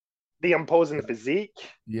good. the imposing physique,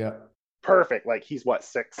 Yeah. perfect. Like he's what,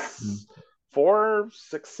 Mm. 6'4",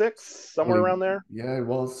 6'6", Well, somewhere around there. yeah, it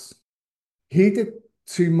was. He did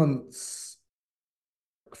 2 months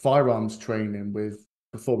firearms training with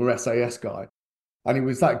the former SAS guy, and he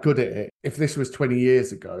was that good at it. If this was 20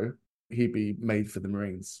 years ago, he'd be made for the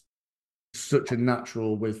Marines. Such a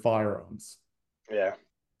natural with firearms. Yeah,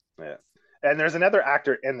 yeah. And there's another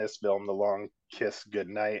actor in this film, The Long Kiss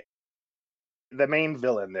Goodnight. The main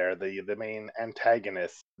villain there, the main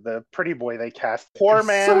antagonist, the pretty boy they cast. Poor It's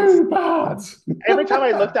man's. so bad. Every time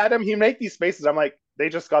I looked at him, he make these faces. I'm like, they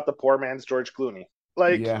just got the poor man's George Clooney.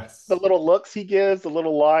 Like the Yes. little looks he gives, the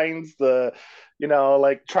little lines,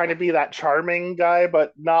 like trying to be that charming guy,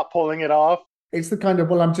 but not pulling it off. It's the kind of,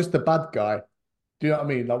 well, I'm just the bad guy. Do you know what I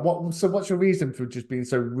mean? Like, what's your reason for just being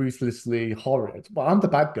so ruthlessly horrid? Well, I'm the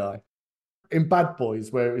bad guy. In Bad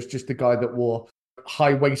Boys, where it was just the guy that wore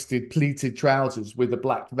high-waisted pleated trousers with a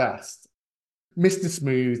black vest. Mr.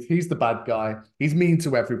 Smooth, he's the bad guy. He's mean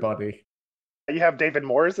to everybody. You have David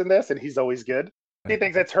Morris in this, and he's always good. She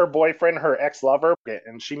thinks it's her boyfriend, her ex-lover,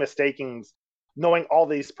 and she mistaking knowing all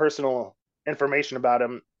these personal information about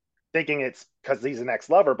him, thinking it's because he's an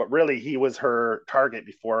ex-lover, but really he was her target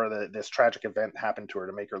before this tragic event happened to her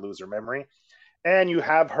to make her lose her memory. And you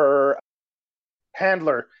have her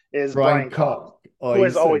handler is Brian Brian Cox, Cox. Oh, who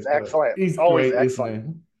is he's so always good. excellent, He's always great, excellent.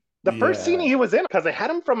 isn't The he? first scene Yeah. he was in, because they had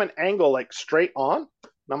him from an angle like straight on,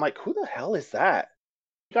 and I'm like, who the hell is that?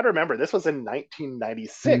 You got to remember, this was in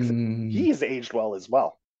 1996. Mm, He's aged well as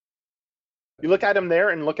well. You look at him there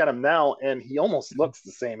and look at him now, and he almost looks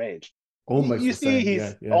the same age. almost You the see, same. Yeah, he's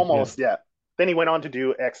yeah, yeah. almost, yeah. Then he went on to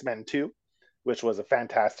do X-Men 2, which was a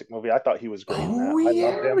fantastic movie. I thought he was great in that. Oh I loved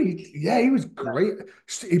yeah, him. he was Yeah. great.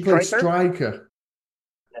 He played Striker? Striker.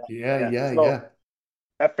 Yeah. Yeah, Yeah. yeah, So yeah.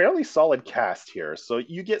 a fairly solid cast here. So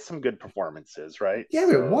you get some good performances, right? Yeah,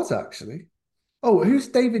 it So was actually. Oh, who's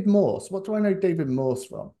David Morse? What do I know David Morse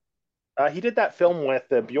from? he did that film with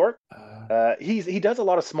Bjork. Uh, He does a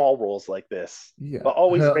lot of small roles like this, but yeah,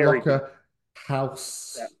 always Hurt very good. Locker, Yeah.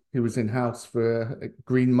 House. He was in House for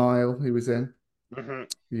Green Mile. He was in. Hmm.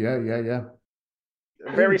 Yeah, yeah, yeah. Here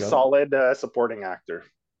we Very go. solid supporting actor.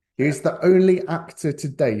 Yeah. He's the only actor to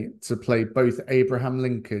date to play both Abraham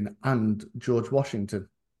Lincoln and George Washington.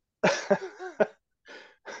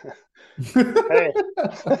 Hey.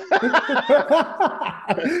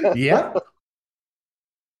 Yep.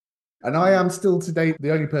 And I am still to date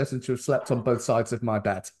the only person to have slept on both sides of my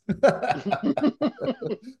bed.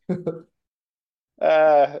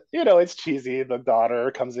 It's cheesy. The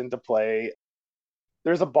daughter comes into play.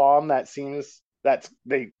 There's a bomb that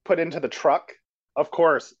they put into the truck. Of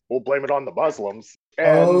course, we'll blame it on the Muslims.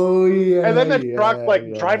 Oh And yeah, then the truck yeah, like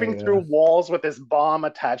yeah, driving through walls with this bomb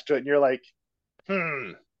attached to it, and you're like,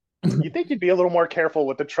 yeah. you think you'd be a little more careful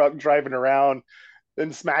with the truck driving around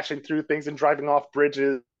and smashing through things and driving off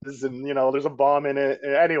bridges, and there's a bomb in it.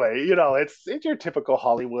 Anyway, it's your typical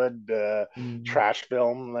Hollywood Mm. trash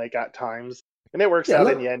film, like at times, and it works Yeah,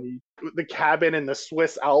 out in the look. end. The cabin in the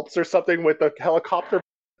Swiss Alps or something with the helicopter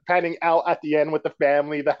panning out at the end with the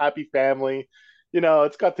family, the happy family.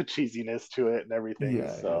 It's got the cheesiness to it and everything.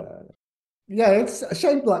 Yeah, So yeah. Yeah, it's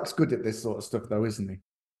Shane Black's good at this sort of stuff though, isn't he?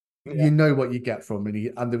 yeah. You know what you get from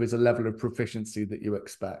him, and there is a level of proficiency that you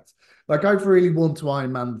expect. Like I've really wanted to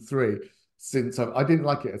Iron Man 3 since I didn't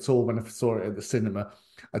like it at all when I saw it at the cinema.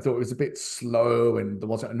 I thought it was a bit slow and there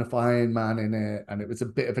wasn't enough Iron Man in it, and it was a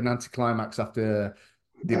bit of an anticlimax after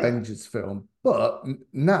the Avengers film. But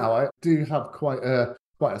now I do have quite a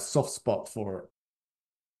soft spot for it.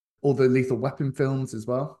 All the Lethal Weapon films as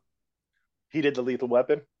well. He did the Lethal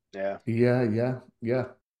Weapon. Yeah. Yeah, yeah, yeah.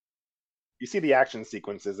 You see the action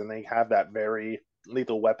sequences, and they have that very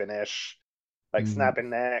Lethal Weapon-ish, like Mm. snapping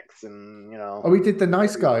necks and Oh, he did The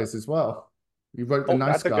Nice very. Guys as well. He wrote The Oh,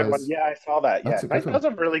 Nice that's a good one. Guys. Yeah, I saw that. Yeah, That's a nice. good That was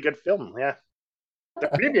one. a really good film. Yeah, the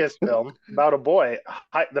previous film about a boy,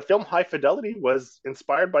 the film High Fidelity, was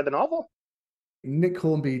inspired by the novel. Nick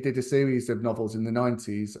Hornby did a series of novels in the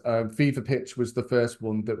 90s. Fever Pitch was the first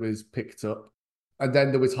one that was picked up. And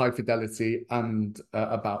then there was High Fidelity and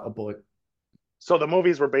About a Boy. So the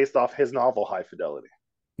movies were based off his novel High Fidelity.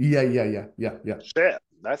 Yeah, yeah, yeah, yeah, yeah, Shit,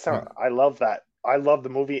 that yeah, sounds. I love that. I love the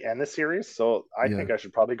movie and the series, so I yeah. think I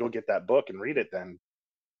should probably go get that book and read it then.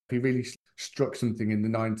 He really struck something in the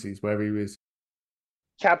 90s where he was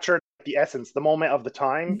Captured the essence, the moment of the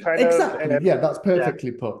time, kind of, exactly. and Yeah, that's yeah,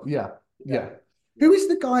 perfectly put. Yeah, yeah, yeah. yeah. Who is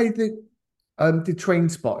the guy that did Train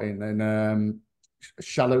Spotting and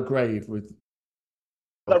Shallow Grave with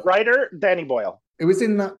The oh, writer Danny Boyle it was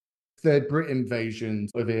in that third Brit invasion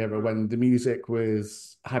of era when the music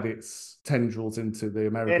was had its tendrils into the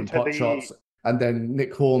American into pop the charts, and then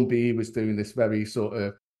Nick Hornby was doing this very sort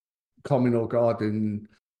of communal garden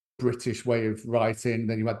British way of writing.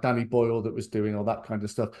 Then you had Danny Boyle that was doing all that kind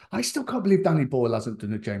of stuff. I still can't believe Danny Boyle hasn't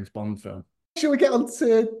done a James Bond film. Shall we get on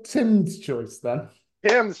to Tim's choice then?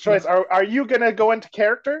 Tim's choice. Are you gonna go into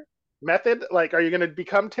character method? Like, are you gonna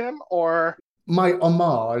become Tim or? My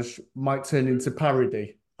homage might turn into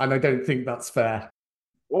parody, and I don't think that's fair.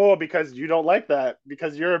 Oh, because you don't like that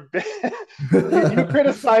because you're a bit you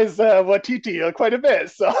criticize Watiti quite a bit,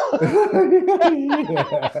 so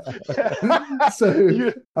Yeah. So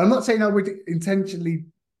you I'm not saying I would intentionally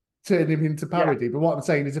turn him into yeah parody, but what I'm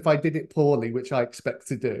saying is if I did it poorly, which I expect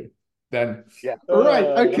to do, then yeah right,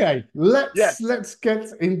 okay. yes Let's get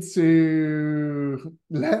into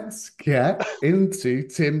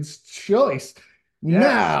Tim's choice. yes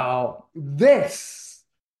Now, this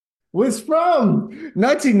was from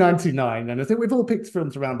 1999, and I think we've all picked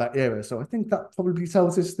films around that era. So I think that probably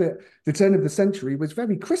tells us that the turn of the century was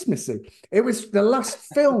very Christmassy. It was the last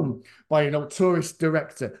film by an notorious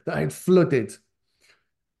director that had flooded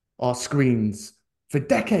our screens for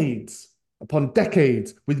decades upon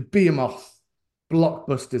decades with behemoth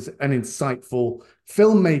blockbusters and insightful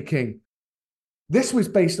filmmaking. This was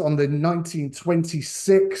based on the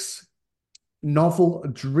 1926 novel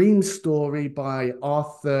Dream Story by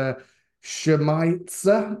Arthur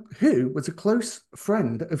Schmeitzer, who was a close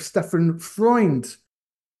friend of Stefan Freund.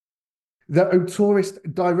 The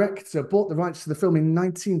auteurist director bought the rights to the film in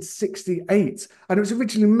 1968, and it was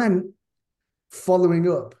originally meant following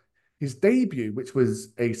up his debut, which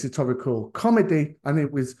was a satirical comedy, and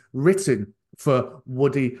it was written for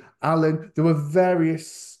Woody Allen. There were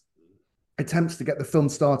various attempts to get the film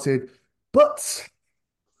started, but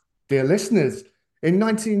dear listeners, in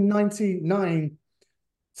 1999,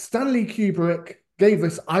 Stanley Kubrick gave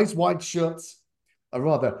us Eyes Wide Shut, a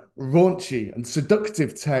rather raunchy and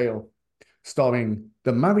seductive tale starring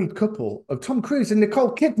the married couple of Tom Cruise and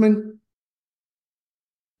Nicole Kidman.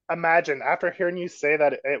 imagine after hearing you say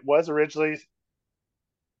that it was originally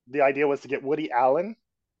the idea was to get Woody Allen.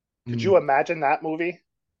 Could you Mm. imagine that movie?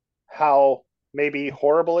 How maybe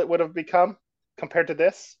horrible it would have become compared to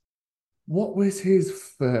this? What was his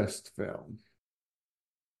first film?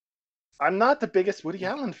 I'm not the biggest Woody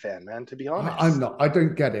Allen fan, man, to be I'm honest. not. I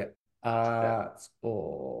don't get it. Yeah.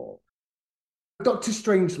 Or Doctor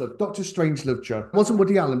Strangelove. Doctor Strangelove, Joe. It wasn't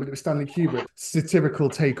Woody Allen, but it was Stanley Kubrick. Satirical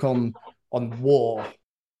take on war.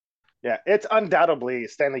 Yeah, it's undoubtedly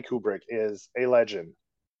Stanley Kubrick is a legend,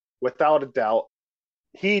 without a doubt.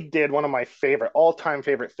 He did one of my favorite, all-time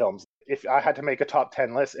favorite films. If I had to make a top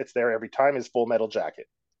 10 list, it's there every time, is Full Metal Jacket.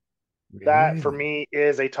 That, for Really? me,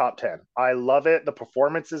 is a top 10. I love it. The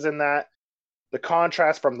performances in that, the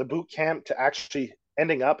contrast from the boot camp to actually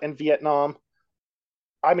ending up in Vietnam.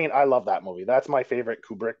 I mean, I love that movie. That's my favorite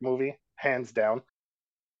Kubrick movie, hands down.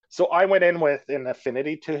 So I went in with an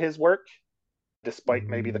affinity to his work, despite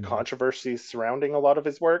maybe the Mm. controversies surrounding a lot of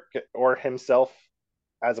his work or himself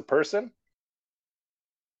as a person.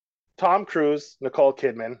 Tom Cruise, Nicole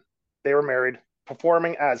Kidman, they were married,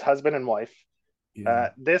 performing as husband and wife. Yeah.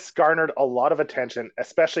 This garnered a lot of attention,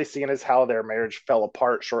 especially seeing as how their marriage fell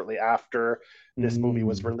apart shortly after this movie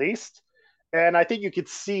was Mm. released. And I think you could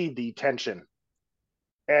see the tension.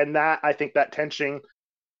 And that, I think that tension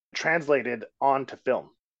translated onto film,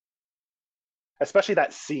 especially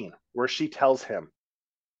that scene where she tells him,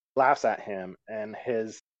 laughs at him, and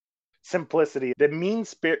his simplicity, the mean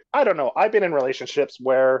spirit. I don't know. I've been in relationships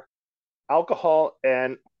where alcohol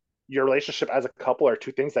and your relationship as a couple are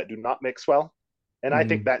two things that do not mix well. And I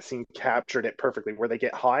think Mm. that scene captured it perfectly, where they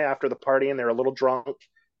get high after the party and they're a little drunk.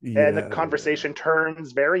 and the Yeah, yeah. conversation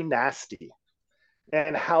turns very nasty.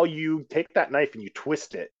 And how you take that knife and you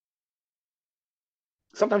twist it,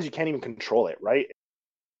 sometimes you can't even control it, right?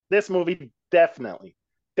 This movie definitely,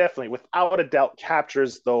 without a doubt,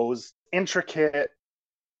 captures those intricate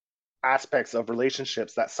aspects of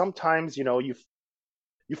relationships that sometimes you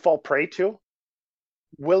fall prey to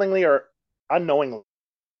willingly or unknowingly.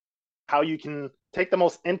 How you can take the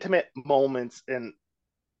most intimate moments and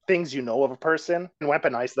things you know of a person and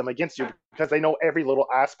weaponize them against you because they know every little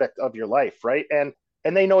aspect of your life, right?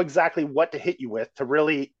 And they know exactly what to hit you with to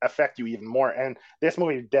really affect you even more. And this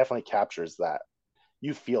movie definitely captures that.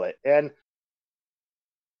 You feel it. And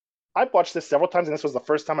I've watched this several times, and this was the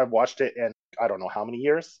first time I've watched it in I don't know how many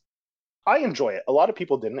years. I enjoy it. A lot of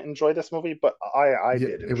people didn't enjoy this movie, but I Yeah,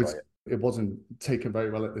 did enjoy it. it wasn't taken very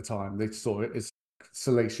well at the time. They saw it as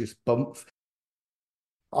salacious bump.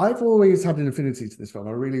 I've always had an affinity to this film.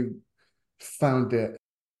 I really found it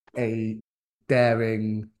a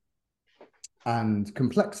daring and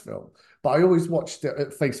complex film, but I always watched it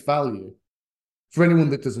at face value. For anyone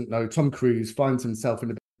that doesn't know, Tom Cruise finds himself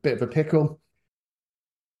in a bit of a pickle.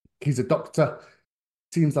 He's a doctor.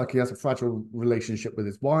 Seems like he has a fragile relationship with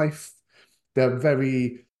his wife. They're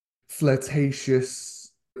very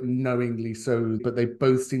flirtatious, knowingly so, but they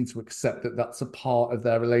both seem to accept that that's a part of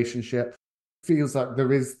their relationship. Feels like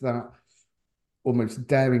there is that almost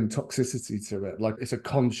daring toxicity to it, like it's a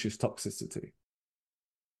conscious toxicity.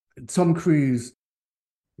 Tom Cruise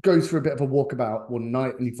goes for a bit of a walkabout one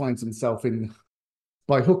night and he finds himself in,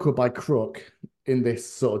 by hook or by crook, in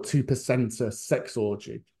this sort of two percenter sex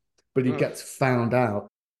orgy, but he Mm. gets found out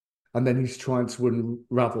and then he's trying to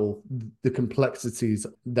unravel the complexities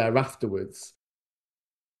there afterwards.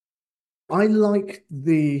 I like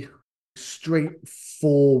the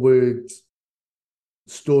straightforward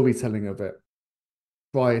storytelling of it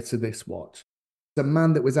prior to this watch. The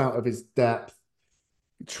man that was out of his depth,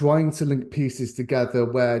 trying to link pieces together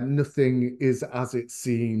where nothing is as it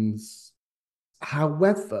seems.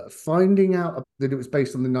 However, finding out that it was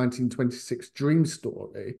based on the 1926 dream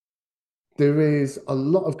story, there is a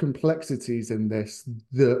lot of complexities in this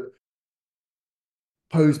that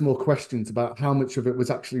pose more questions about how much of it was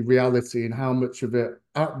actually reality and how much of it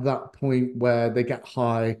at that point where they get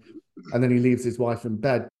high and then he leaves his wife in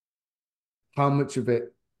bed, how much of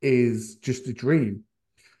it is just a dream.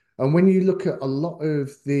 And when you look at a lot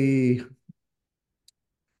of there's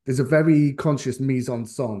a very conscious mise en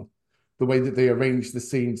scène, the way that they arrange the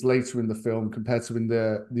scenes later in the film compared to in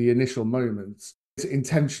the initial moments. It's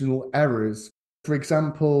intentional errors. For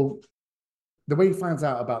example, the way he finds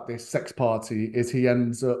out about this sex party is he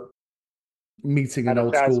ends up meeting At an a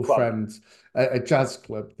old jazz school club. friend at a jazz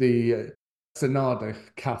club, the Sonada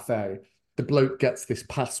Cafe. The bloke gets this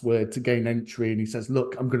password to gain entry and he says,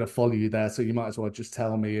 look, I'm going to follow you there. So you might as well just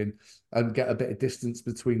tell me and get a bit of distance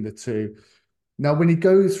between the two. Now, when he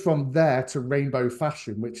goes from there to Rainbow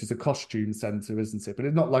Fashion, which is a costume center, isn't it? But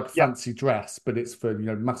it's not like Yeah, fancy dress, but it's for,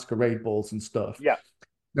 masquerade balls and stuff. yeah.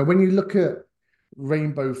 Now, when you look at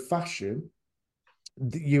Rainbow Fashion,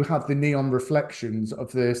 you have the neon reflections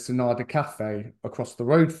of the Sonada Cafe across the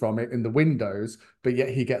road from it in the windows, but yet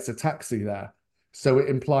he gets a taxi there. So it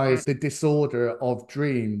Mm. implies the disorder of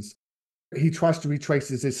dreams. He tries to retrace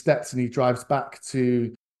his steps and he drives back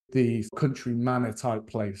to the country manor type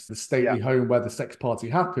place, the Yeah. stately home where the sex party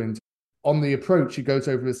happened. On the approach, he goes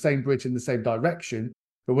over the same bridge in the same direction.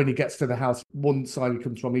 But when he gets to the house, one side he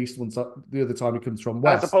comes from east, one side, the other time he comes from As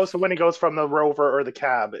west. opposed to when he goes from the Rover or the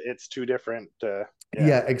cab, it's two different. Yeah.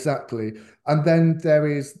 Yeah, exactly. And then there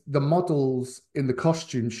is the models in the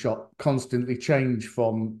costume shop constantly change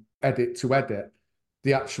from edit to edit.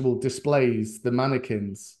 The actual displays, the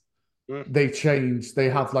mannequins, Mm. they change. They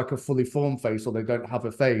have like a fully formed face or they don't have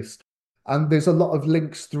a face. And there's a lot of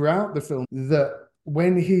links throughout the film that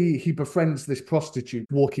when he befriends this prostitute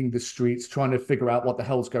walking the streets, trying to figure out what the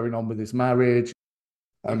hell's going on with his marriage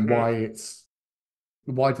and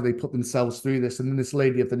Mm-hmm. why do they put themselves through this? And then this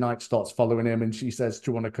lady of the night starts following him and she says, do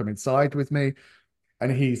you want to come inside with me?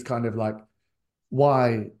 And he's kind of like,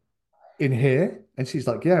 why in here? And she's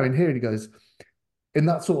like, yeah, in here. And he goes, in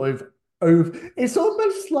that sort of it's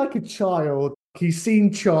almost like a child. He's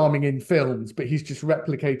seen charming in films, but he's just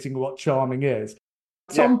replicating what charming is.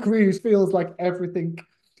 Yeah. Tom Cruise feels like everything.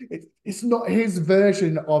 It's not his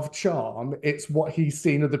version of charm. It's what he's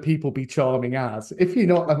seen other people be charming as, if you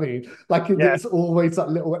know what I mean. Like Yes. there's always that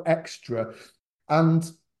little extra. And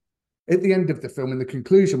at the end of the film, in the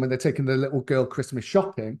conclusion, when they're taking the little girl Christmas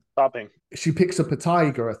shopping, Stopping. she picks up a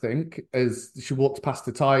tiger, I think, as she walks past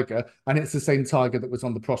the tiger, and it's the same tiger that was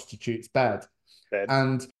on the prostitute's bed. Bed.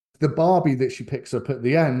 And the Barbie that she picks up at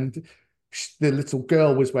the end, the little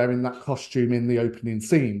girl was wearing that costume in the opening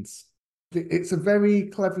scenes. It's a very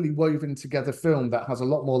cleverly woven together film that has a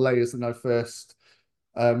lot more layers than I first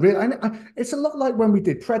really. It's a lot like when we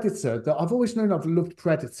did Predator. That I've always known I've loved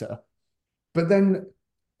Predator, but then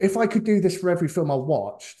if I could do this for every film I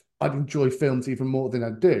watched, I'd enjoy films even more than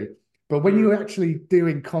I do. But when Mm. you're actually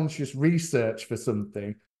doing conscious research for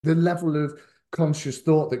something, the level of conscious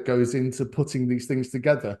thought that goes into putting these things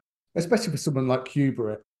together, especially for someone like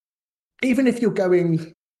Kubrick, even if you're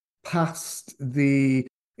going past the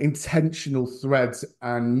intentional threads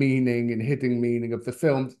and meaning and hidden meaning of the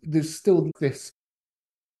film, there's still this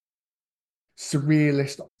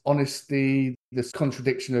surrealist honesty, this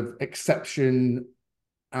contradiction of exception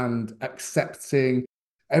and accepting.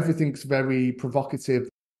 Everything's very provocative.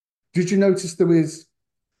 Did you notice there was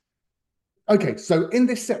okay, so in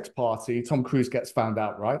this sex party, Tom Cruise gets found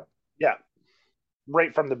out, right? Yeah,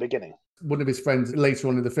 right from the beginning. One of his friends later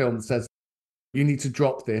on in the film says, you need to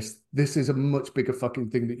drop this. This is a much bigger fucking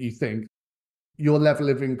thing that you think. Your level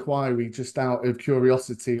of inquiry, just out of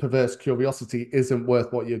curiosity, perverse curiosity, isn't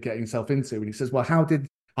worth what you're getting yourself into. And he says, well, how did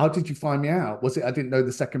you find me out? Was it I didn't know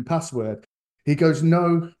the second password? He goes,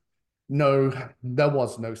 no, no, there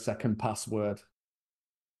was no second password.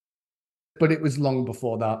 But it was long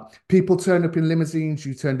before that. People turned up in limousines,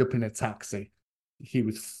 you turned up in a taxi. He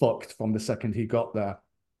was fucked from the second he got there.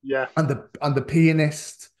 Yeah. And the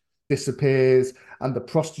pianist disappears, and the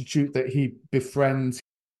prostitute that he befriends.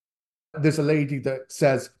 There's a lady that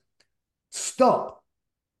says, "Stop,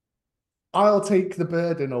 I'll take the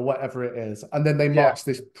burden," or whatever it is. And then they Yeah. march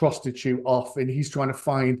this prostitute off, and he's trying to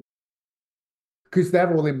find, because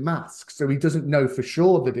they're all in masks, so he doesn't know for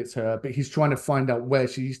sure that it's her, but he's trying to find out where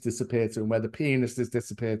she's disappeared to and where the pianist has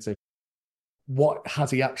disappeared to. What has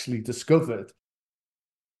he actually discovered?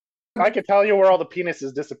 I could tell you where all the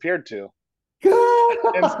penises disappeared to.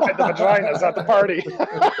 Inside the vaginas at the party.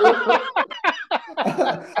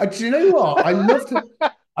 And do you know what?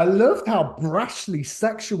 I loved how brashly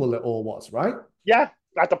sexual it all was, right? Yeah,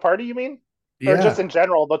 at the party, you mean? Or just Yeah. in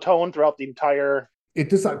general, the tone throughout the entire. It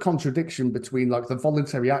does that contradiction between like the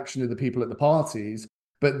voluntary action of the people at the parties,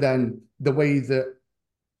 but then the way that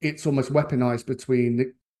it's almost weaponized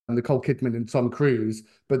between Nicole Kidman and Tom Cruise,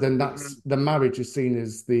 but then Mhm. that's the marriage is seen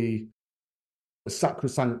as the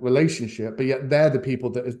sacrosanct relationship, but yet they're the people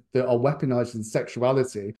that are weaponizing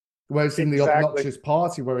sexuality. Whereas in the Exactly. obnoxious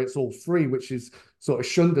party where it's all free, which is sort of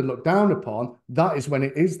shunned and looked down upon, that is when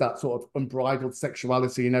it is that sort of unbridled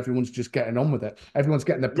sexuality and everyone's just getting on with it. Everyone's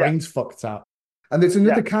getting their Yeah. brains fucked out. And there's Yeah.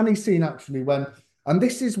 another canny scene actually and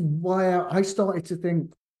this is why I started to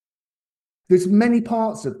think there's many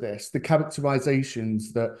parts of this, the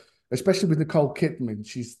characterizations that, especially with Nicole Kidman,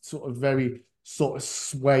 she's sort of very sort of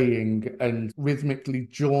swaying and rhythmically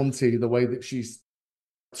jaunty the way that she's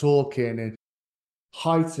talking and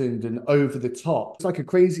heightened and over the top. It's like a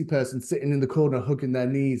crazy person sitting in the corner hugging their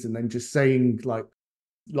knees and then just saying like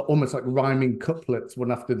almost like rhyming couplets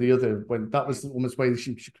one after the other when that was almost the way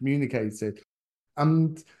she communicated.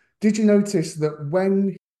 And did you notice that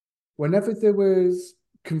whenever there was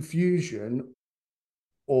confusion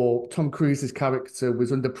or Tom Cruise's character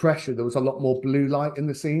was under pressure, there was a lot more blue light in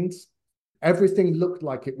the scenes. Everything looked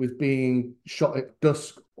like it was being shot at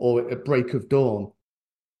dusk or at break of dawn.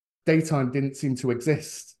 Daytime didn't seem to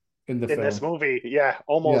exist in the In this film. movie, yeah, Yeah,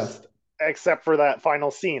 almost, except for that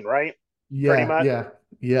final scene, right? Pretty yeah, much. yeah,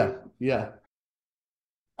 yeah, yeah.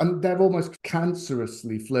 And they're almost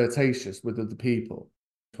cancerously flirtatious with other people.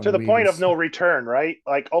 Trying To to the really, point of no return, right?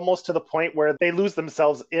 Like almost to the point where they lose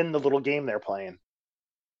themselves in the little game they're playing.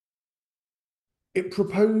 it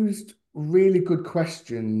proposed really good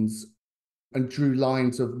questions and drew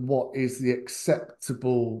lines of what is the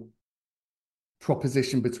acceptable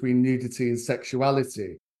proposition between nudity and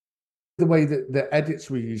sexuality. The way that the edits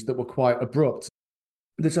were used that were quite abrupt.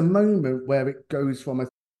 There's a moment where it goes from a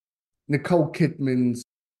Nicole Kidman's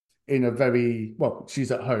in a very well,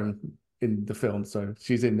 she's at home in the film, so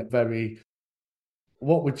she's in very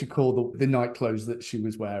what would you call the night clothes that she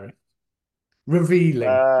was wearing? Revealing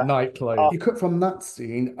Uh, night clothes. oh, You cut from that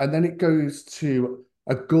scene, and then it goes to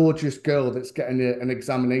a gorgeous girl that's getting an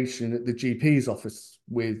examination at the GP's office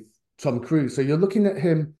with Tom Cruise. So you're looking at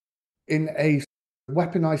him in a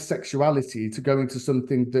weaponized sexuality to go into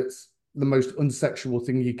something that's the most unsexual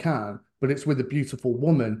thing you can, but it's with a beautiful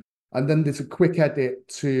woman. And then there's a quick edit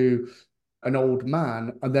to an old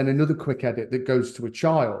man, and then another quick edit that goes to a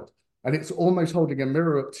child. And it's almost holding a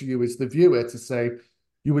mirror up to you as the viewer to say,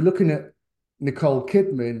 you were looking at Nicole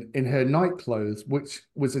Kidman in her night clothes, which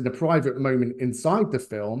was in a private moment inside the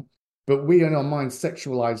film, but we in our minds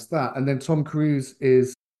sexualized that. And then Tom Cruise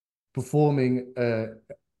is performing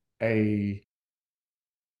a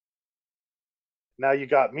Now you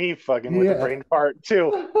got me fucking with the yeah brain part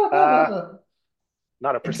too. Uh,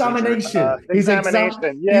 not a procedure. examination.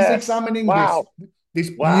 Examination. He's Yes. examining Wow.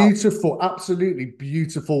 this Wow. beautiful, absolutely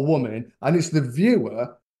beautiful woman, and it's the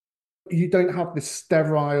viewer. You don't have the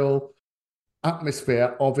sterile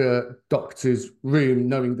atmosphere of a doctor's room,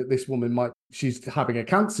 knowing that this woman might she's having a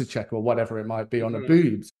cancer check or whatever it might be on her Hmm.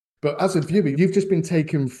 boobs. But as a viewer, you've just been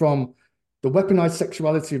taken from the weaponized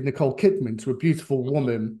sexuality of Nicole Kidman to a beautiful Hmm.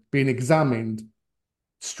 woman being examined,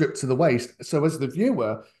 stripped to the waist. So as the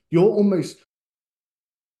viewer, you're almost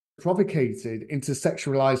provocated into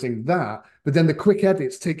sexualizing that, but then the quick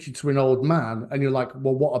edits take you to an old man and you're like,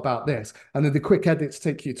 well, what about this? And then the quick edits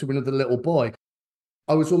take you to another little boy.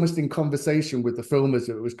 I was almost in conversation with the film as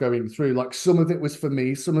it was going through. Like some of it was for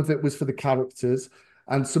me, some of it was for the characters,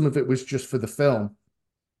 and some of it was just for the film.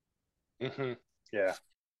 Hmm. Yeah.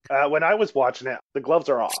 When I was watching it, the gloves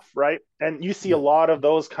are off, right? And you see a Yeah. lot of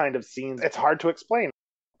those kind of scenes. It's hard to explain.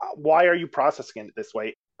 Why are you processing it this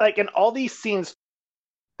way? Like in all these scenes,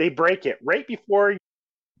 they break it right before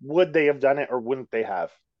would they have done it or wouldn't they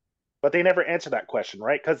have? But they never answer that question,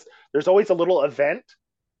 right? Because there's always a little event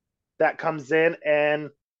that comes in, and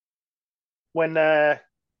when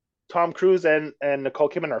Tom Cruise and Nicole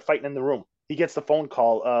Kidman are fighting in the room, he gets the phone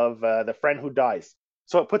call of the friend who dies.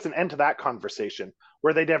 So it puts an end to that conversation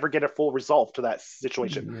where they never get a full resolve to that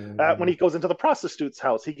situation. When Yeah. he goes into the prostitute's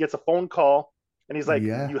house, he gets a phone call and he's like,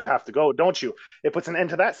 Yeah. "You have to go, don't you?" It puts an end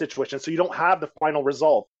to that situation, so you don't have the final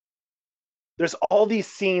resolve. There's all these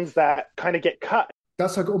scenes that kind of get cut.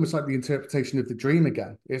 That's like almost like the interpretation of the dream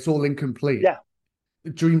again. It's all incomplete. Yeah,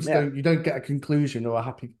 Dreams yeah, don't you don't get a conclusion or a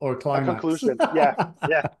happy or a a climax. conclusion. Yeah,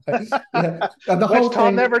 yeah. Yeah. And the Which whole Tom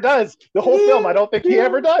thing, never does. The whole film, I yeah, don't think he yeah.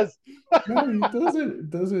 ever does. No, he doesn't. It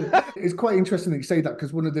doesn't. It's quite interesting that you say that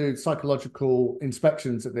because one of the psychological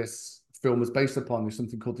inspections that this film is based upon is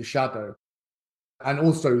something called the shadow, and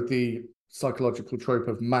also the psychological trope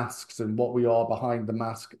of masks and what we are behind the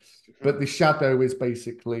mask. Mhm. But the shadow is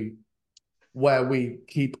basically where we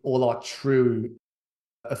keep all our true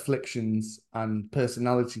afflictions and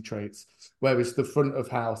personality traits, whereas the front of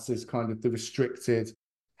house is kind of the restricted,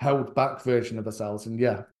 held back version of ourselves. And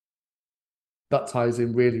yeah, that ties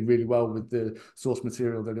in really, really well with the source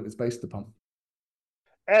material that it was based upon.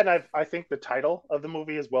 And I think the title of the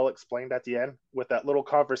movie is well explained at the end with that little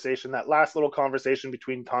conversation, that last little conversation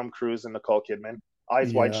between Tom Cruise and Nicole Kidman,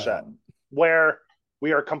 Eyes Wide Yeah. Shut, where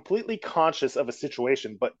we are completely conscious of a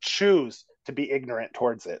situation but choose to be ignorant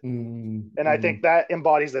towards it. And I think that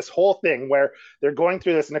embodies this whole thing where they're going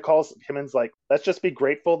through this. Nicole Kidman's like, let's just be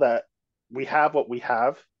grateful that we have what we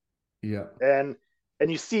have. Yeah. And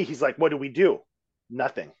you see, he's like, what do we do?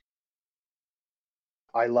 Nothing.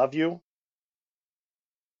 I love you.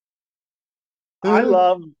 I Uh,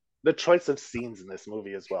 love the choice of scenes in this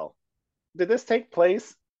movie as well. Did this take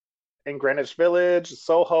place in Greenwich Village,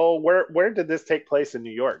 Soho? Where did this take place in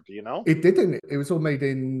New York? Do you know? it didn't. It was all made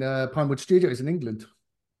in Pinewood Studios in England.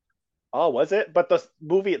 Oh, was it? But the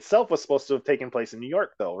movie itself was supposed to have taken place in New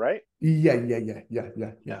York, though, right? Yeah. Yeah.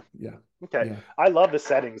 Yeah. Okay. Yeah. I love the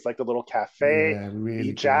settings, like the little cafe, Yeah. the Really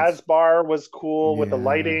good. jazz bar was cool with the Yeah.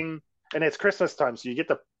 lighting, and it's Christmas time, so you get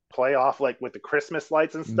to play off like with the Christmas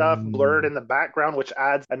lights and stuff blurred Mm. in the background, which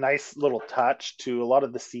adds a nice little touch to a lot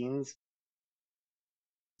of the scenes.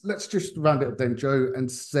 Let's just round it up then, Joe,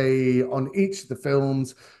 and say on each of the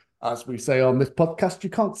films, as we say on this podcast, you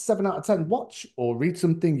can't 7 out of 10 watch or read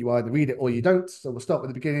something. You either read it or you don't. So we'll start with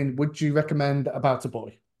the beginning. Would you recommend About a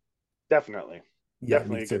Boy? Definitely, Yeah,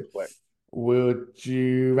 me definitely a too. good flick. Would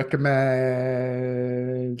you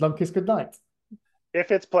recommend Long Kiss Goodnight? If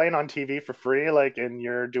it's playing on TV for free, like and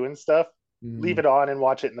you're doing stuff, leave Mm, it on and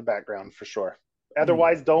watch it in the background for sure. yeah,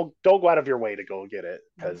 Otherwise, don't go out of your way to go get it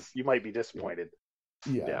because you might be disappointed.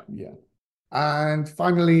 Yeah. yeah. And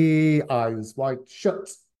finally, Eyes Wide Shut.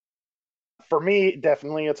 For me,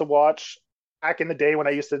 definitely it's a watch. Back in the day when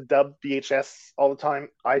I used to dub VHS all the time,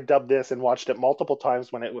 I dubbed this and watched it multiple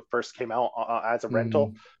times when it first came out as a rental.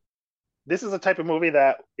 Mm, This is a type of movie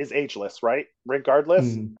that is ageless, right? Regardless.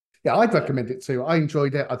 yeah, I'd Yeah. recommend it too. I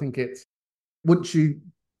enjoyed it. I think it's once you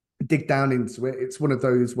dig down into it, it's one of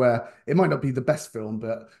those where it might not be the best film,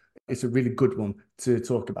 but it's a really good one to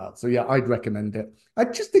talk about. So yeah, I'd recommend it. I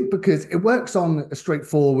just think because it works on a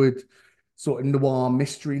straightforward sort of noir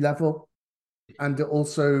mystery level, and it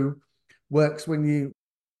also works when you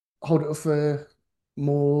hold it up for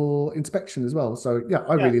more inspection as well. So yeah,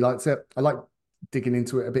 I Yeah. really liked it. I like digging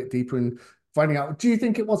into it a bit deeper and finding out. Do you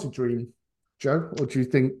think it was a dream, Joe, or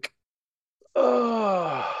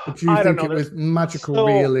Oh, do you I don't think know. it There's was magical so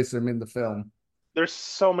realism in the film? there's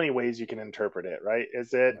so many ways you can interpret it, right?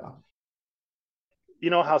 Is it, Yeah. you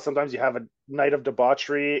know how sometimes you have a night of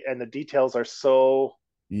debauchery and the details are so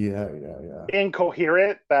Yeah, yeah, yeah.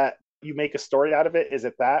 incoherent that you make a story out of it? Is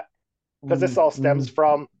it that? Because this Mm, all stems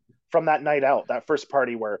mm. from that night out, that first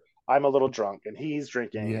party where I'm a little drunk and he's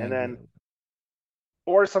drinking, Yeah, and yeah. then,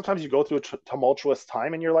 or sometimes you go through a tumultuous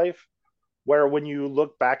time in your life where when you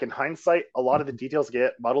look back in hindsight, a lot of the details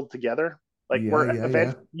get muddled together. Like Yeah, where yeah,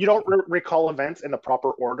 events, yeah. you don't recall events in the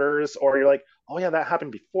proper orders, or you're like, oh yeah, that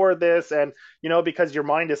happened before this. And, because your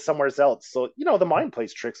mind is somewhere else. So, the mind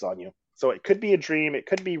plays tricks on you. So it could be a dream, it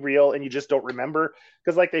could be real, and you just don't remember.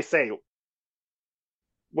 Because, like they say,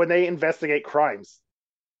 when they investigate crimes,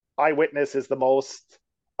 eyewitness is the most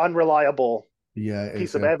unreliable Yeah, it piece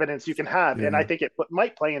is, of yeah. evidence you can have. And I Yeah, think it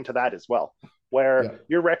might play into that as well, where yeah,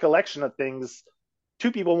 your recollection of things,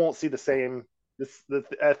 two people won't see the same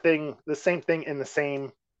the same thing in the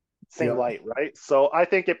same yeah. light, right? So I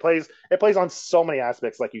think it plays on so many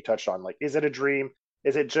aspects, like you touched on. Like, is it a dream?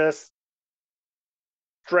 Is it just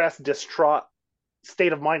stress, distraught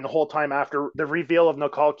state of mind the whole time after the reveal of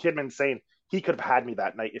Nicole Kidman saying he could have had me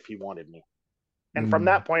that night if he wanted me? And from Mm.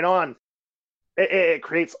 that point on, it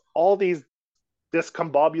creates all these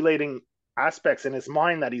discombobulating aspects in his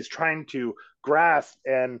mind that he's trying to grasp,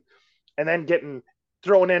 and then getting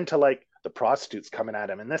thrown into like the prostitutes coming at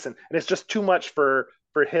him and this, and it's just too much for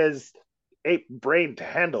his ape brain to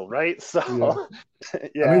handle, right? Yeah. So I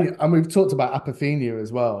yeah, mean, and we've talked about apophenia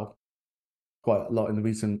as well quite a lot in the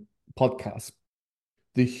recent podcast.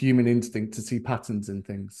 The human instinct to see patterns in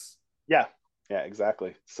things. yeah, yeah,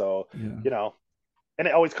 exactly. So, Yeah. you know and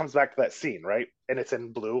it always comes back to that scene, right? And it's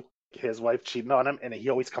in Blue, his wife cheating on him, and he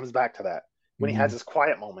always comes back to that when he has Mm. his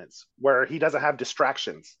quiet moments where he doesn't have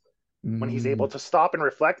distractions, when he's able Mm. to stop and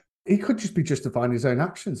reflect. He could just be justifying his own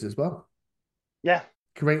actions as well, Yeah,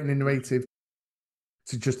 creating a narrative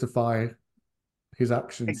to justify his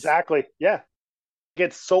actions. exactly. Yeah, it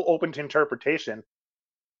gets so open to interpretation.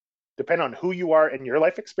 Depending on who you are and your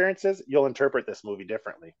life experiences, you'll interpret this movie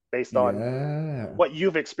differently based on Yeah. what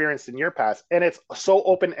you've experienced in your past. And it's so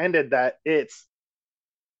open ended that it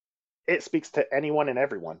speaks to anyone and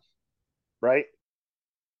everyone, right?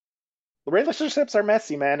 The relationships are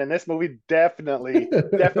messy, man, and this movie definitely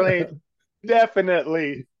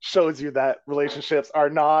shows you that relationships are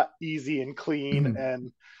not easy and clean.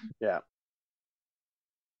 And yeah.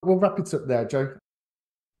 We'll wrap it up there, Joe.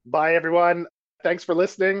 Bye, everyone. Thanks for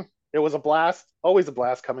listening. It was a blast. Always a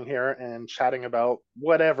blast coming here and chatting about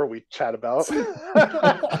whatever we chat about,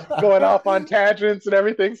 going off on tangents and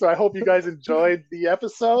everything. So I hope you guys enjoyed the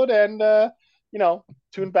episode, and you know,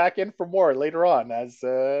 tune back in for more later on as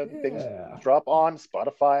things Yeah. drop on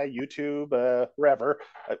Spotify, YouTube, wherever.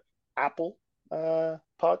 Apple,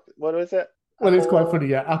 what is it? Well, it's quite Apple, funny,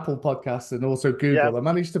 yeah. Apple Podcasts and also yeah. Google. I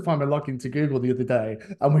managed to find my login to Google the other day,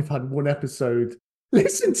 and we've had one episode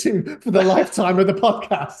listened to for the lifetime of the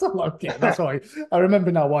podcast. I'm like, yeah, that's why I remember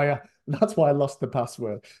now why that's why I lost the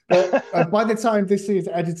password. But by the time this is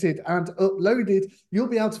edited and uploaded, you'll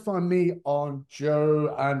be able to find me on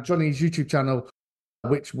Joe and Johnny's YouTube channel,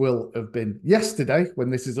 which will have been yesterday when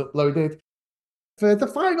this is uploaded, for the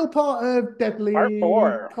final part of Part Deadly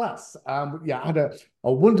four. Class. Yeah, I had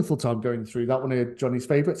a wonderful time going through that, one of Johnny's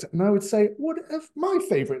favorites, and I would say one of my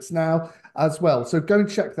favorites now as well. So go and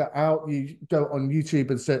check that out. You go on YouTube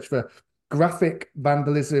and search for graphic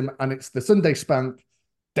vandalism, and it's the Sunday Spank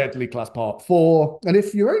Deadly Class Part 4. And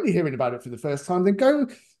if you're only hearing about it for the first time, then go,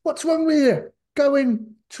 what's wrong with you? Go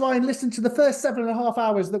and try and listen to the first 7.5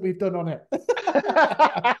 hours that we've done on it.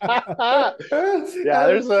 Yeah,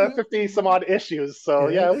 there's 50 some odd issues. So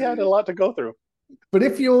Yeah. yeah, we had a lot to go through. But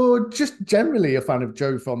if you're just generally a fan of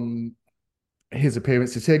Joe from his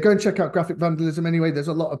appearances here, go and check out Graphic Vandalism anyway. There's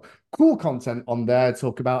a lot of cool content on there.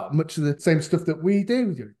 Talk about much of the same stuff that we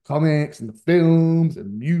do, comics and the films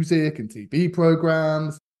and music and TV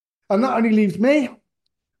programs. And that only leaves me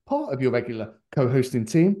part of your regular co-hosting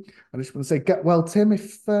team. I just want to say, get well, Tim,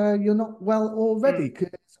 if you're not well already, Mm. because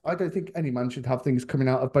I don't think any man should have things coming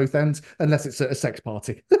out of both ends unless it's at a sex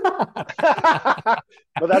party.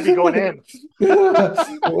 Well, that'd be going in.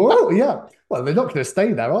 Oh yeah. Well, they're not going to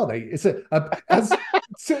stay there, are they? It's as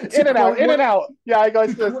to In and out, quote in and what out. Yeah, I guess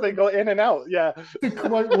to this thing quote, go in and out. Yeah. to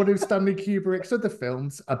quote one of Stanley Kubrick's other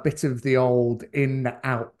films, a bit of the old in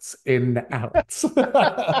out, in out. So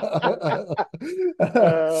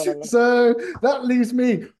Uh, that leaves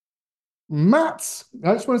me, Matt.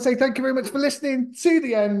 I just want to say thank you very much for listening to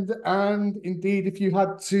the end, and indeed, if you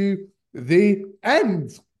had to the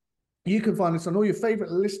end. You can find us on all your favorite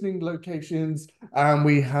listening locations. And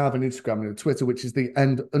we have an Instagram and a Twitter, which is the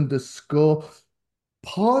end underscore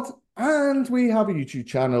pod. And we have a YouTube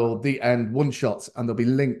channel, The End One Shots, and there'll be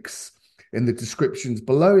links in the descriptions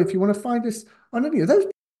below if you want to find us on any of those.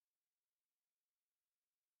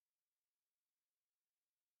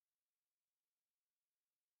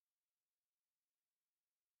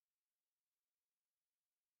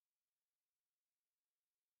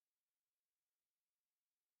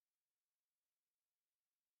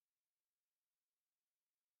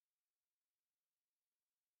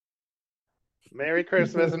 Merry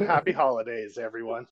Christmas and happy holidays, everyone.